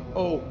say,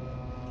 oh,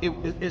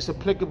 it's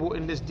applicable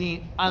in this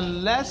deen,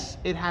 unless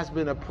it has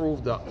been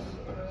approved of.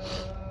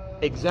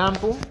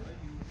 Example,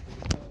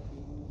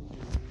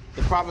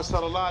 the Prophet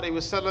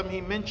ﷺ, he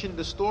mentioned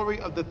the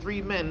story of the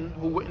three men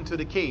who went into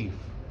the cave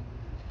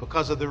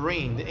because of the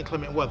rain, the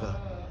inclement weather.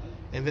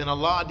 And then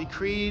Allah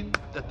decreed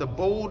that the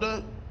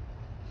boulder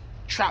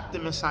trapped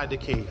them inside the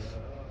cave.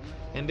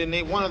 And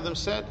then one of them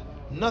said,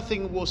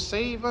 nothing will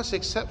save us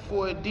except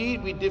for a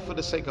deed we did for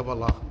the sake of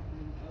Allah.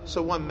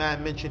 So one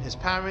man mentioned his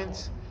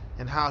parents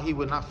and how he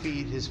would not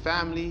feed his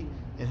family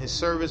and his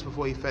servants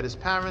before he fed his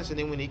parents. And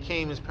then when he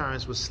came, his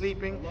parents were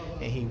sleeping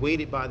and he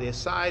waited by their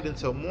side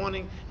until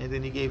morning, and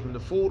then he gave them the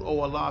food. Oh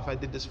Allah, if I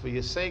did this for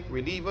your sake,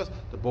 relieve us.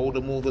 The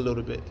boulder moved a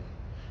little bit.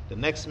 The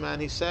next man,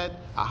 he said,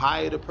 I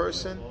hired a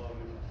person,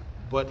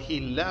 but he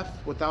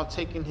left without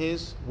taking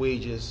his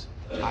wages.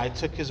 I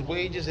took his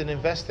wages and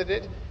invested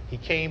it. He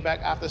came back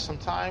after some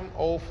time.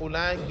 Oh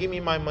Fulan, give me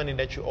my money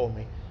that you owe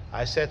me.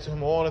 I said to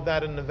him, all of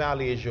that in the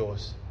valley is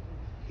yours.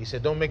 He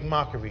said, don't make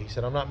mockery. He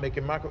said, I'm not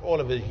making mockery. All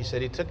of it. He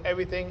said, he took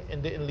everything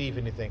and didn't leave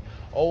anything.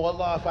 Oh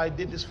Allah, if I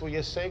did this for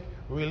your sake,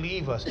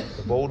 relieve us.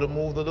 The boulder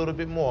moved a little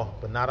bit more,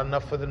 but not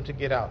enough for them to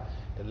get out.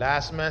 The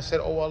last man said,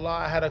 oh Allah,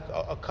 I had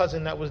a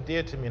cousin that was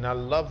dear to me, and I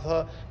loved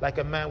her like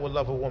a man would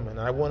love a woman,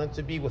 and I wanted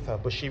to be with her,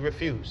 but she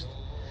refused.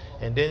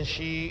 And then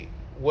she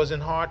was in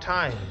hard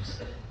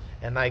times,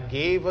 and I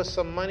gave her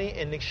some money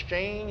in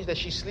exchange that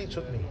she sleeps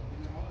with me.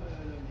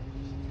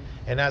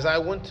 And as I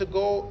went to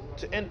go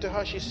to enter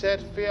her, she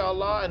said, fear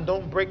Allah and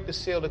don't break the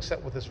seal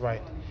except with His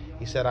right.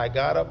 He said, I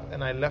got up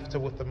and I left her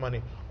with the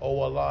money. Oh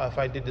Allah, if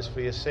I did this for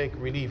your sake,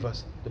 relieve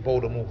us. The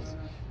boulder moved.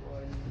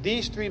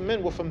 These three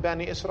men were from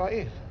Bani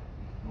Israel.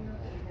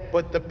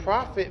 But the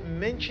Prophet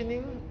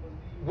mentioning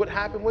what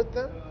happened with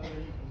them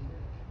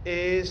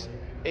is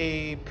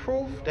a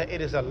proof that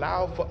it is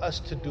allowed for us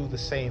to do the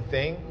same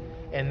thing.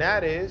 And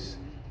that is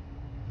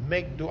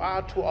make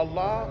dua to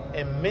Allah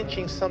and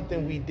mention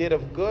something we did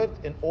of good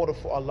in order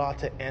for Allah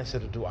to answer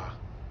the dua.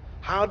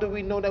 How do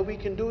we know that we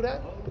can do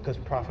that? Because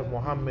Prophet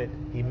Muhammad,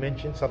 he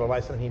mentioned, sallallahu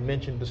alaihi wasallam, he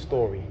mentioned the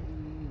story.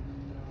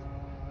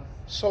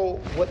 So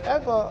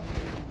whatever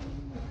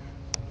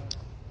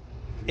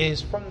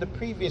is from the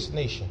previous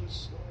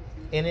nations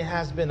and it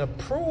has been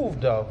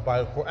approved of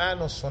by the Quran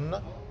or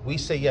Sunnah, we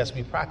say yes,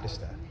 we practice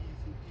that.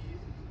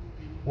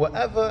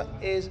 Whatever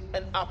is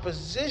an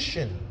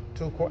opposition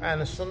to Quran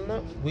and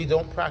Sunnah, we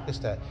don't practice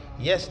that.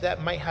 Yes,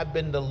 that might have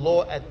been the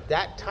law at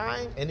that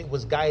time and it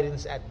was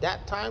guidance at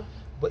that time,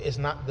 but it's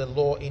not the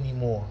law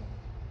anymore.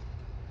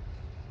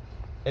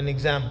 An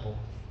example,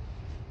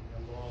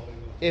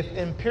 if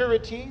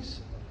impurities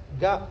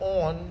got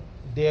on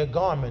their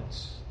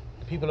garments,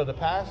 the people of the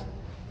past,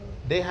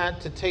 they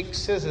had to take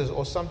scissors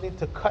or something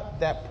to cut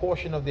that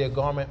portion of their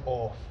garment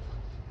off.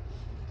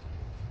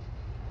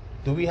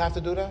 Do we have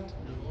to do that?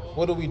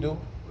 What do?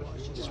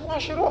 Just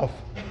wash it off.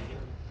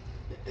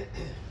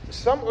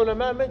 Some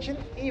ulama mention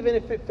even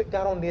if it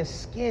got on their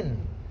skin,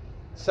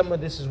 some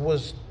of this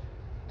was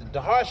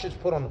the hardships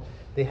put on them,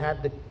 they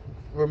had to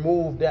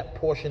remove that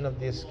portion of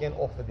their skin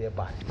off of their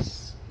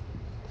bodies.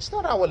 It's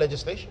not our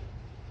legislation.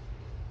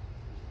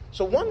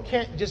 So one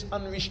can't just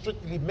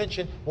unrestrictedly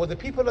mention, well, the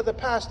people of the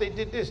past, they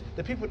did this.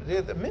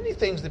 There are many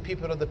things the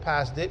people of the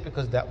past did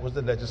because that was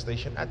the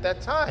legislation at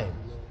that time.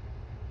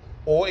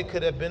 Or it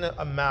could have been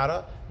a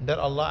matter that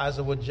Allah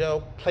Azza wa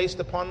Jal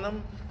placed upon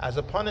them as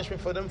a punishment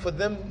for them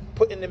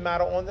putting the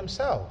matter on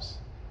themselves.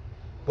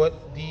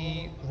 But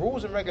the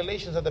rules and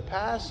regulations of the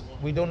past,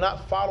 we do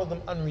not follow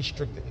them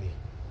unrestrictedly.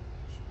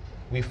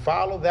 We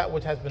follow that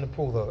which has been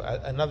approved of.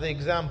 Another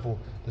example,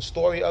 the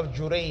story of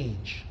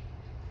Jurayj,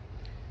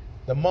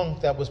 the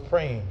monk that was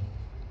praying,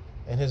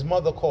 and his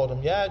mother called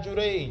him, Ya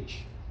Jurayj.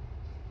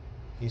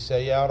 He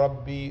said, Ya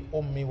Rabbi,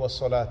 Ummi wa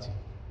Salati.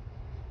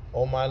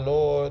 Oh my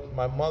Lord,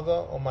 my mother,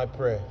 or my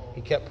prayer.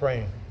 He kept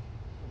praying.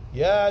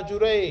 Ya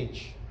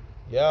Jurayj,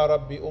 Ya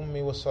Rabbi,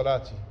 Ummi wa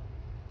Salati.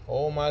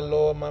 Oh my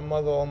Lord, my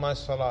mother, or my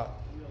salat.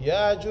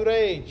 Ya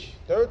Jurayj,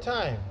 third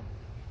time.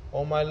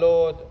 Oh my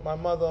Lord, my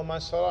mother, or my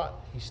salat.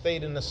 He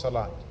stayed in the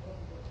salat.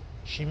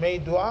 She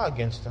made dua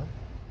against him.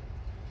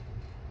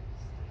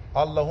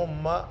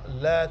 Allahumma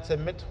la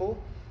tamithu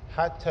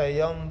hatta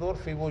yandur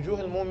fi wujuh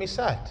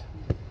al-mumisat.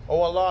 Oh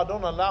Allah,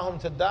 don't allow him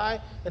to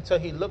die until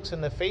he looks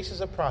in the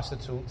faces of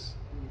prostitutes.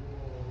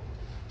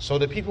 So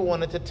the people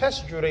wanted to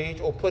test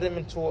Jurayj or put him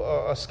into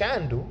a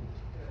scandal.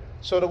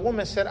 So the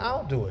woman said,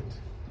 I'll do it.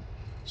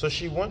 So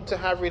she went to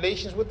have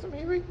relations with him.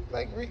 He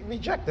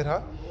rejected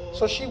her.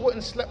 So she went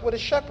and slept with a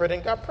shepherd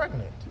and got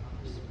pregnant.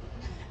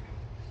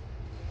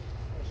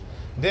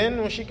 Then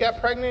when she got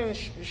pregnant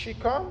and she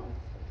come,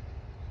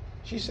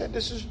 she said,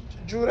 this is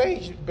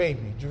Jurayj's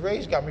baby.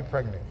 Jurayj got me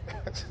pregnant.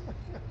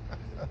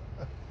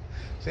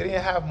 So they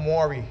didn't have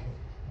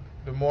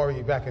the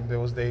Maury back in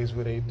those days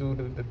where they do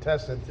the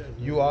test and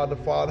you are the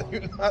father,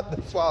 you're not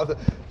the father.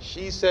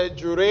 She said,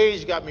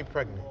 Jurayj got me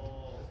pregnant.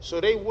 So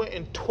they went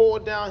and tore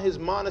down his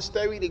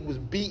monastery. They was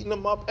beating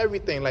him up,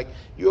 everything. Like,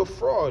 you're a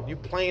fraud. You're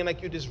playing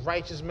like you're this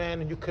righteous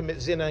man and you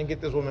commit zina and get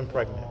this woman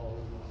pregnant.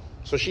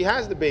 So she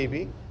has the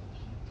baby.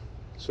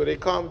 So they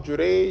come,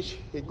 Jurayj,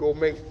 he go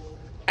make,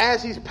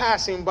 as he's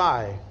passing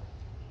by,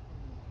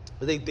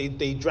 they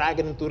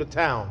dragging him through the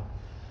town.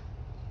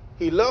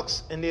 He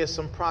looks and there's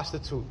some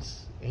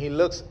prostitutes. And he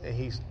looks and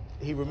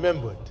he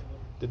remembered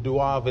the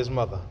dua of his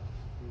mother.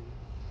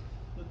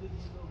 But did you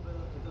know better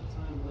at that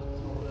time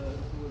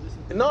that you were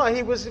listening to No,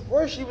 he was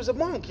a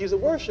monk. He was a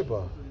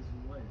worshiper.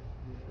 his wife?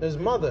 His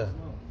mother.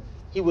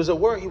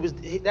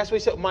 That's what he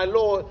said, my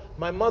Lord,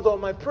 my mother,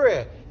 my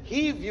prayer.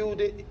 He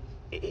viewed it,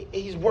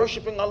 he's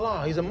worshiping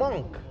Allah. He's a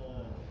monk.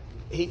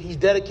 He's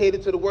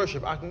dedicated to the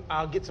worship.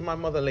 I'll get to my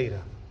mother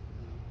later.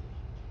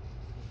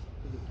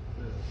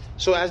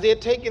 So as they're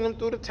taking him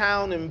through the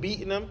town and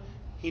beating him,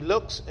 he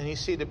looks and he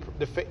sees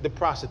the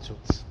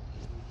prostitutes.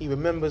 He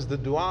remembers the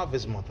dua of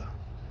his mother.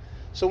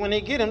 So when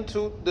they get him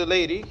to the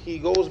lady, he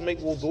goes make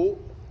wudu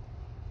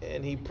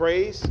and he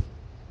prays.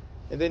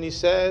 And then he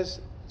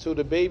says to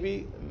the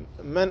baby,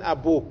 Man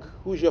abuk,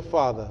 who's your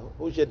father?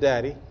 Who's your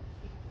daddy?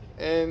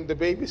 And the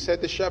baby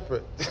said the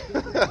shepherd.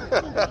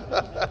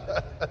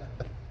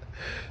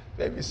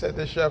 Baby said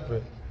the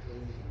shepherd.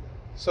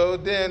 So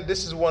then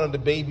this is one of the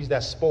babies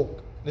that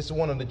spoke. This is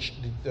one of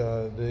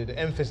the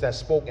infants that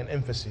spoke in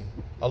infancy,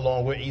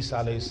 along with Isa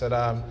alayhi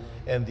salam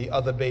and the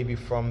other baby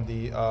from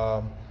the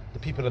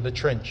people of the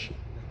trench.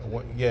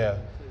 Yeah.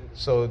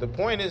 So the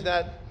point is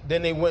that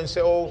then they went and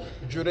said, oh,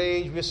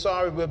 Jurayj, we're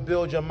sorry, we'll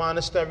build your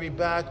monastery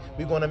back.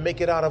 We're going to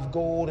make it out of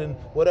gold and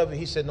whatever.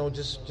 He said, no,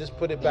 just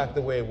put it back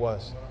the way it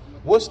was.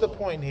 What's the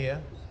point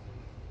here?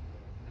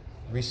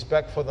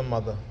 Respect for the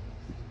mother.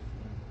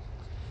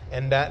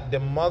 And that the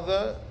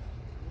mother,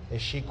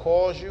 if she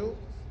calls you,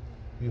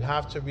 you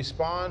have to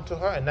respond to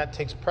her, and that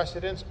takes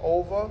precedence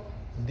over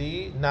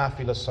the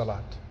nafila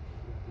salat.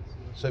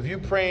 So if you're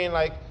praying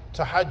like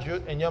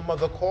tahajjud and your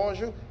mother calls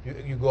you,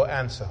 you go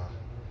answer her.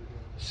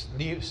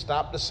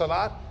 Stop the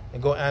salat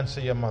and go answer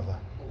your mother.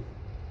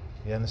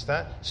 You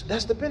understand? So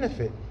that's the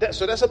benefit.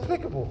 So that's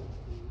applicable.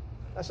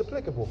 That's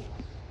applicable.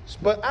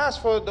 But as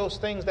for those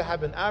things that have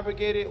been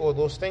abrogated or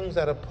those things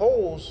that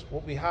oppose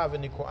what we have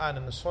in the Quran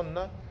and the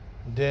Sunnah,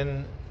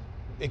 then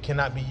it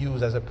cannot be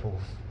used as a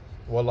proof.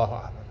 Wallahu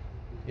a'lam.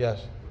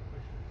 Yes.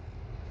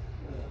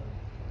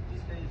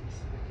 These days,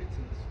 the kids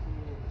in the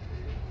school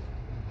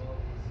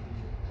involved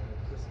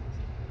with the Christmas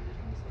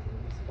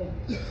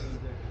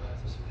and their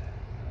classes.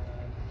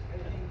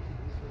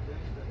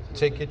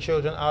 Take your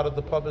children out of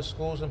the public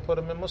schools and put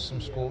them in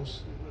Muslim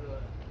schools.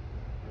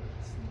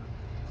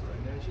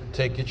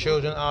 Take your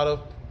children out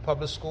of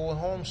public school and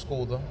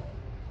homeschool them.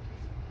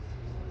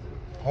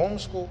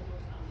 Homeschool.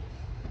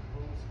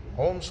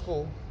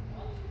 Homeschool.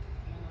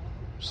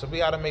 So we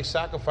got to make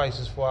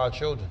sacrifices for our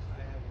children.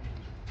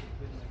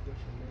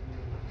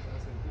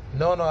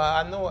 No,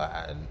 I know.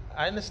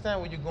 I understand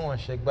where you're going,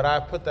 Sheikh, but I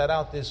put that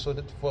out there so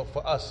that for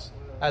us,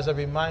 as a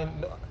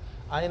reminder.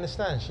 I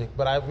understand, Sheikh,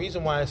 but the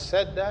reason why I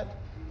said that,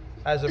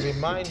 as a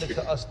reminder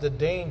to us, the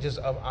dangers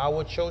of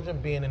our children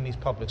being in these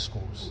public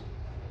schools.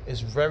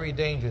 It's very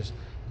dangerous.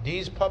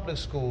 these public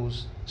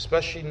schools,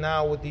 especially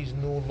now with these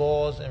new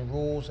laws and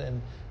rules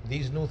and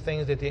these new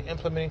things that they're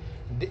implementing,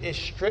 it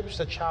strips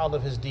the child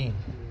of his deen.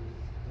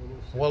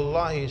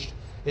 Wallahi,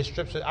 it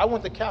strips it. I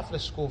went to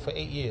Catholic school for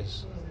 8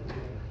 years,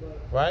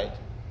 right?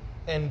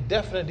 And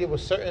definitely there were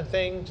certain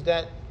things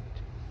that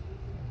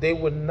they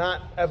would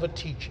not ever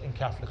teach in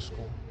Catholic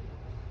school.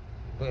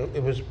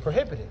 It was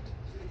prohibited.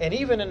 And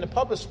even in the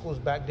public schools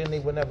back then, they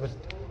would never.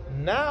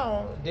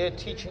 Now they're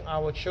teaching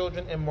our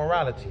children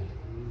immorality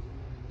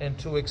and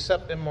to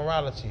accept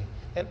immorality.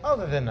 And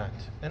other than that,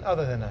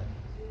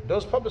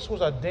 those public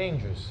schools are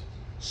dangerous.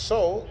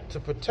 So to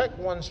protect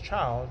one's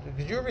child,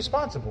 because you're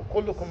responsible.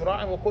 كلكم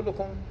راع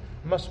وكلكم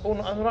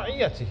مسؤول عن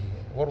رعيته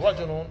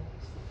والرجل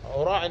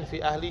راع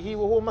في أهله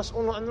وهو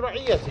مسؤول عن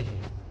رعيته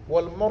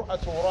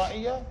والمرأة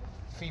راعية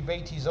في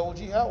بيت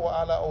زوجها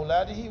وعلى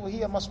أولاده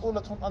وهي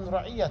مسؤولة عن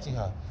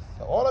رعيتها.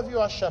 All of you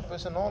are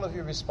shepherds and all of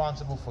you are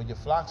responsible for your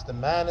flocks. The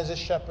man is a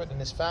shepherd in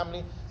his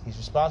family. He's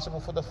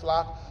responsible for the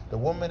flock. The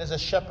woman is a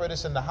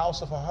shepherdess in the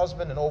house of her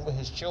husband and over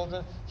his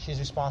children. She's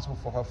responsible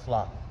for her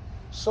flock.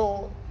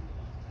 So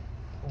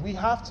we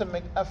have to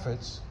make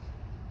efforts,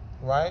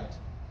 right,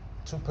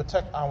 to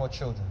protect our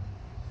children.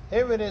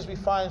 Here it is, we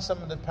find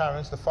some of the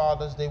parents, the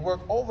fathers, they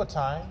work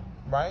overtime,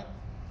 right,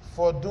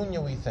 for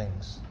dunyawi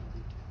things.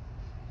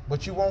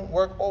 But you won't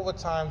work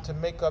overtime to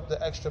make up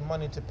the extra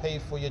money to pay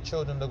for your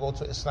children to go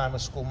to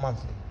Islamic school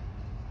monthly.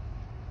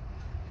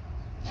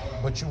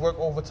 But you work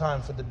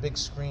overtime for the big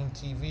screen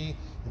TV,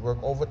 you work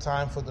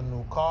overtime for the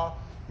new car,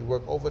 you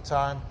work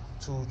overtime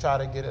to try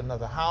to get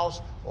another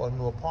house or a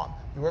new apartment.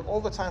 You work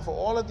overtime for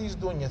all of these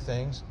dunya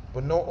things,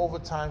 but no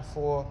overtime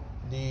for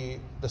the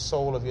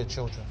soul of your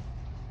children.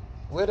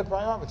 Where are the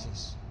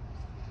priorities?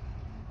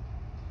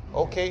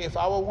 Okay, if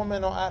our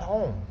women are at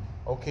home,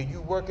 okay,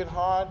 you working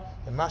hard,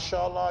 and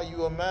mashallah,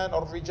 you a man,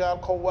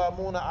 al-rijal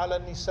qawwamuna ala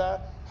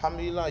nisa,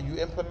 alhamdulillah, you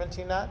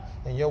implementing that,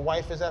 and your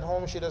wife is at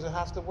home, she doesn't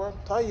have to work,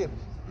 tayyib,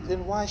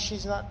 then why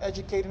she's not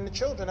educating the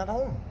children at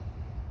home?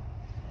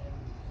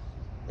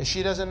 If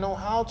she doesn't know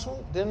how to,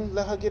 then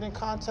let her get in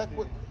contact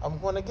with, I'm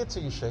going to get to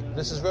you, Sheikh.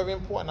 This is very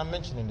important, I'm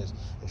mentioning this.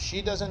 If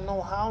she doesn't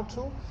know how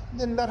to,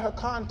 then let her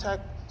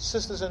contact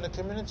sisters in the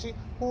community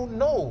who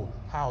know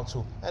how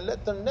to, and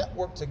let them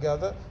network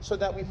together so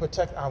that we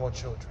protect our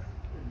children.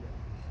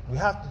 We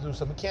have to do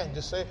something. We can't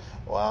just say,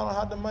 well, I don't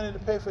have the money to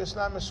pay for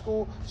Islamic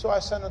school, so I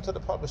send them to the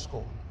public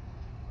school.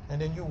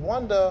 And then you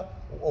wonder,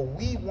 or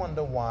we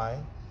wonder why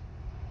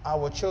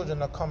our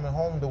children are coming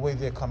home the way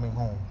they're coming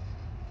home.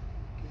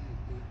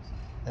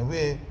 And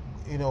they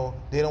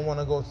don't want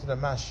to go to the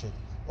masjid.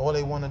 All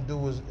they want to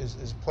do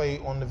is play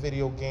on the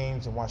video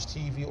games and watch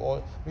TV.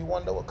 Or we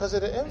wonder, because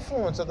of the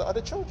influence of the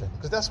other children,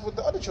 because that's what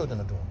the other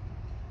children are doing.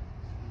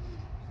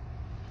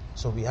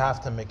 So we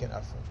have to make an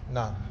effort.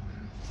 Now,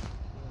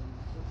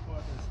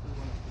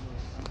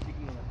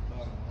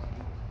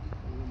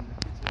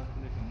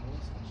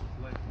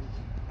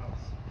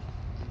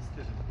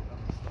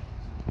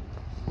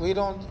 we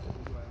don't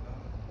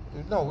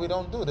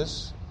do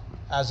this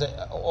as an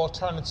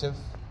alternative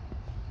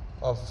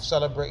of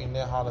celebrating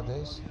their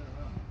holidays.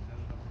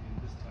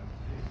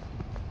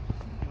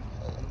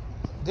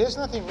 There's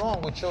nothing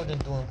wrong with children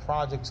doing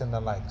projects and the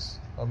likes,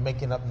 or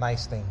making up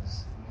nice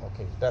things.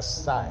 Okay, that's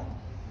side.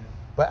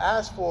 But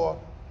as for,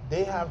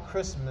 they have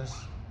Christmas,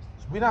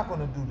 we're not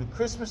going to do the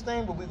Christmas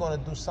thing, but we're going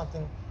to do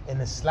something,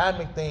 an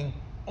Islamic thing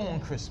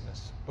on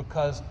Christmas,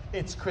 because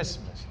it's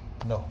Christmas.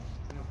 No.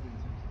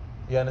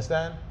 You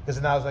understand?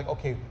 Because now it's like,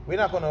 okay, we're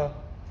not going to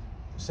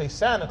say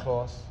Santa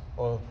Claus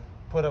or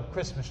put up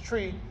Christmas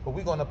tree, but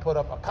we're going to put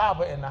up a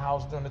Kaaba in the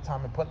house during the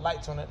time and put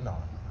lights on it.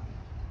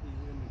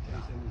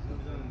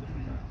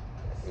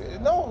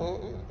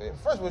 No,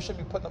 first of all, we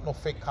shouldn't be putting up no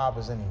fake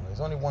Kaabas anyway.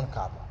 There's only one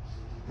Kaaba.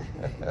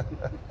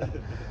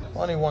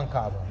 Only one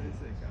Kaaba.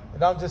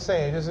 And I'm just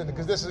saying,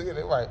 because this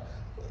is right.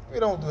 We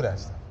don't do that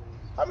stuff.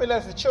 I mean,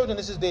 like for children,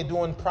 this is they're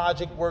doing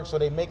project work, so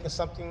they're making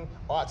something,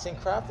 arts and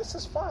craft. This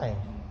is fine,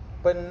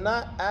 but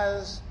not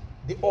as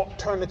the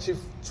alternative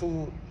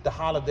to the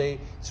holiday.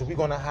 So we're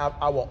going to have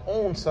our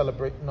own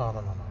celebration.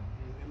 No.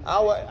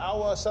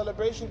 Our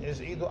celebration is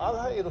Eid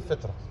al-Adha, Eid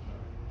al-Fitr.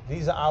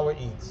 These are our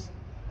Eids.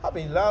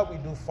 Alhamdulillah, we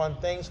do fun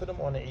things for them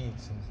on the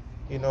Eids.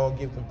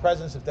 Give them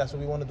presents if that's what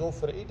we want to do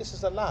for the Eid. This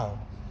is allowed.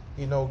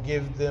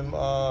 Give them,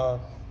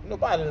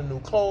 buy them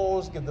new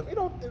clothes. Give them,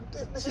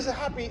 this is a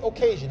happy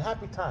occasion,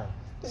 happy time.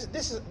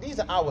 These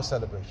are our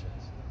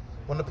celebrations.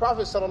 When the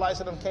Prophet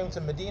ﷺ came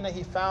to Medina,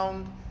 he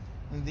found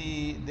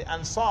the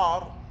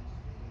Ansar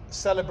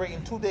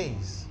celebrating 2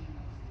 days.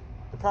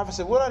 The Prophet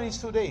said, "What are these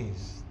 2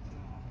 days?"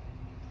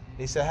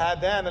 They said,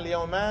 "Hadan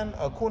al-yawman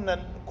kunna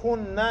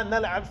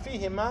nal'ab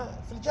fihima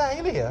fil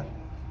jahiliyyah."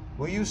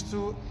 We used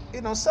to,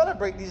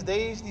 celebrate these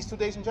 2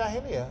 days in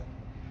Jahiliyyah.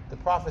 The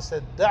Prophet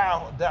said,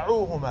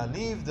 "Da'uhuma,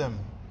 leave them.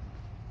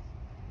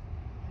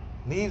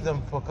 Leave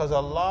them, because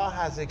Allah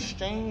has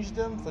exchanged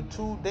them for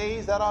 2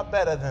 days that are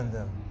better than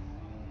them.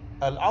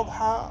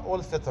 Al-Adha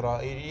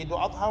wal-Fitra, Eid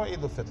al-Adha wa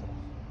Eid al-Fitra."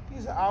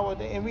 These are our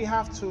days, and we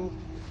have to,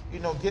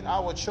 get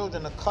our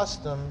children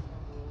accustomed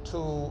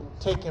to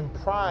taking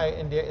pride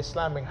in their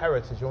Islamic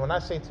heritage. And when I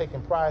say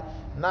taking pride,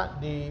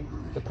 not the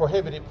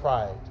prohibited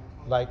pride,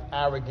 like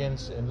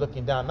arrogance and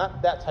looking down,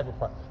 not that type of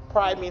pride.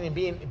 Pride meaning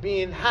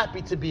being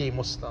happy to be a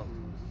Muslim,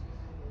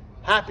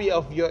 happy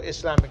of your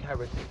Islamic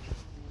heritage.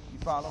 You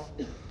follow?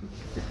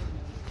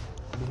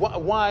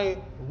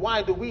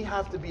 Why do we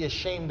have to be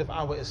ashamed of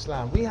our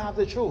Islam? We have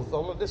the truth.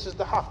 Allah, this is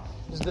the haqq.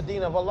 This is the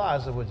deen of Allah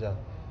Azza wa Jal.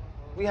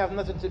 We have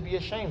nothing to be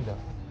ashamed of.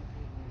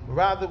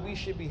 Rather, we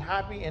should be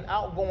happy and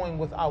outgoing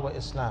with our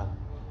Islam.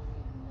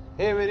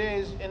 Here it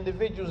is,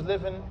 individuals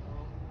living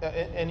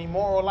an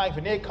immoral life,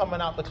 and they're coming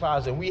out the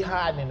closet. We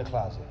hiding in the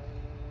closet.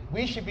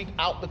 We should be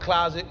out the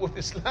closet with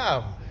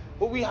Islam.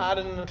 What we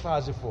hiding in the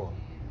closet for?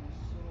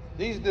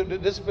 The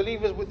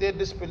disbelievers with their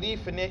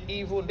disbelief and their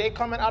evil, they're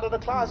coming out of the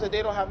closet.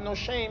 They don't have no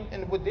shame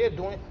in what they're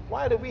doing.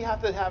 Why do we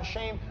have to have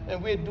shame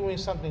and we're doing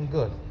something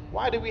good?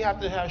 Why do we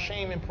have to have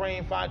shame in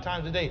praying 5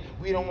 times a day?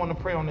 We don't want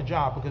to pray on the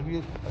job because we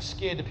are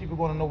scared that people are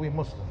going to know we're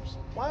Muslims.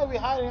 Why are we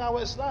hiding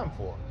our Islam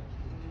for?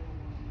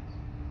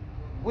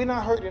 We're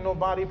not hurting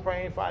nobody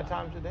praying 5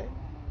 times a day.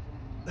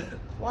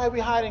 Why are we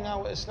hiding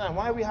our Islam?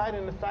 Why are we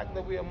hiding the fact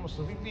that we are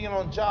Muslims? We're being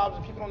on jobs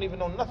and people don't even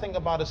know nothing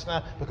about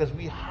Islam because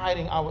we're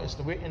hiding our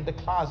Islam. We're in the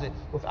closet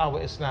with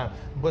our Islam.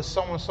 But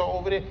so-and-so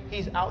over there,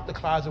 he's out the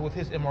closet with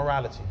his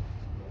immorality.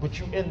 But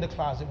you in the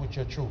closet with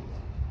your truth.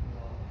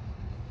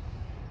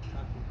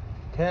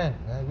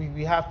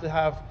 We have to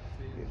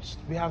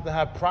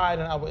have pride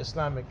in our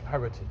Islamic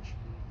heritage.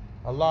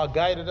 Allah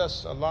guided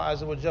us. Allah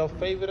Azza wa Jal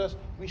favored us.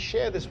 We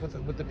share this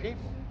with the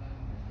people.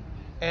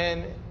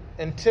 And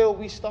until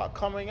we start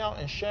coming out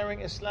and sharing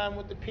Islam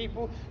with the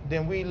people,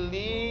 then we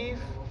leave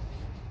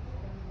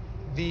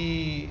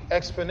the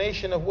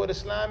explanation of what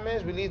Islam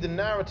is. We leave the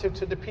narrative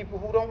to the people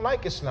who don't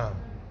like Islam.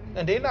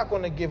 And they're not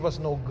going to give us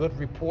no good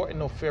report and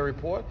no fair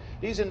report.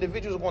 These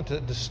individuals are going to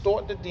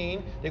distort the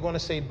deen. They're going to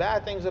say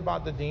bad things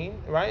about the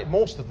deen, right?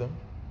 Most of them.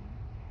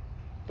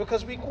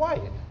 Because we're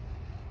quiet.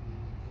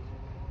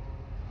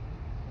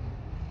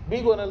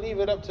 We're going to leave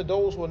it up to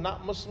those who are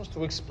not Muslims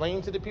to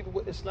explain to the people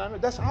what Islam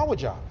is. That's our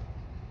job.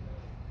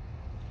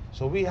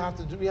 So we have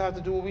to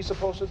do what we're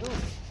supposed to do.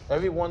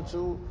 Everyone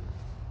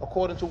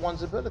according to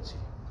one's ability.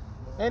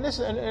 And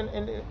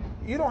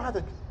you don't have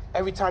to,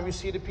 every time you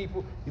see the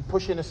people, you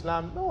push in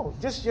Islam. No,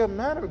 just your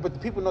manner. But the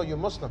people know you're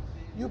Muslim.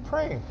 You're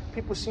praying.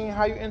 People seeing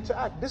how you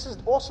interact. This is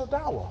also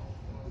dawah.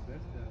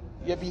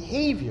 Your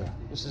behavior.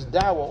 This is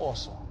dawah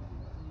also.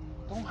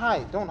 Don't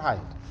hide.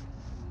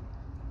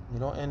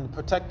 And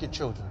protect your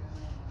children.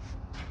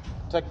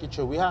 Protect your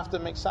children. We have to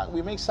make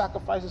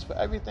sacrifices for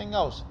everything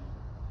else.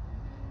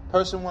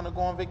 Person want to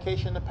go on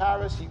vacation to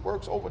Paris, he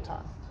works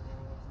overtime.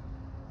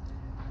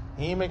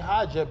 He ain't make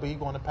Hajj yet, but he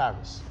going to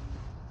Paris.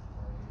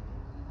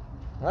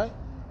 Right?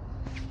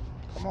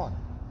 Come on.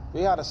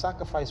 We got to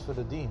sacrifice for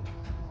the deen,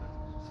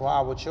 for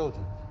our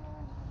children.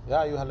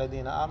 Ya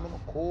ayyuhalladhina amanu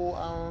qu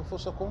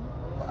anfusakum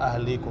wa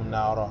ahlikum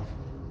nara.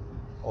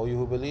 O you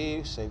who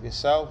believe, save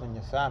yourself and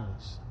your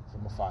families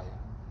from a fire.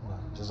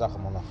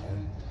 Jazakumullah khair.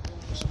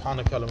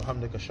 Subhanaka wa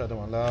bihamdika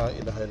ashhadu an la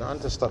ilaha illa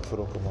anta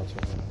astaghfiruka wa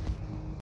atubu ilayk.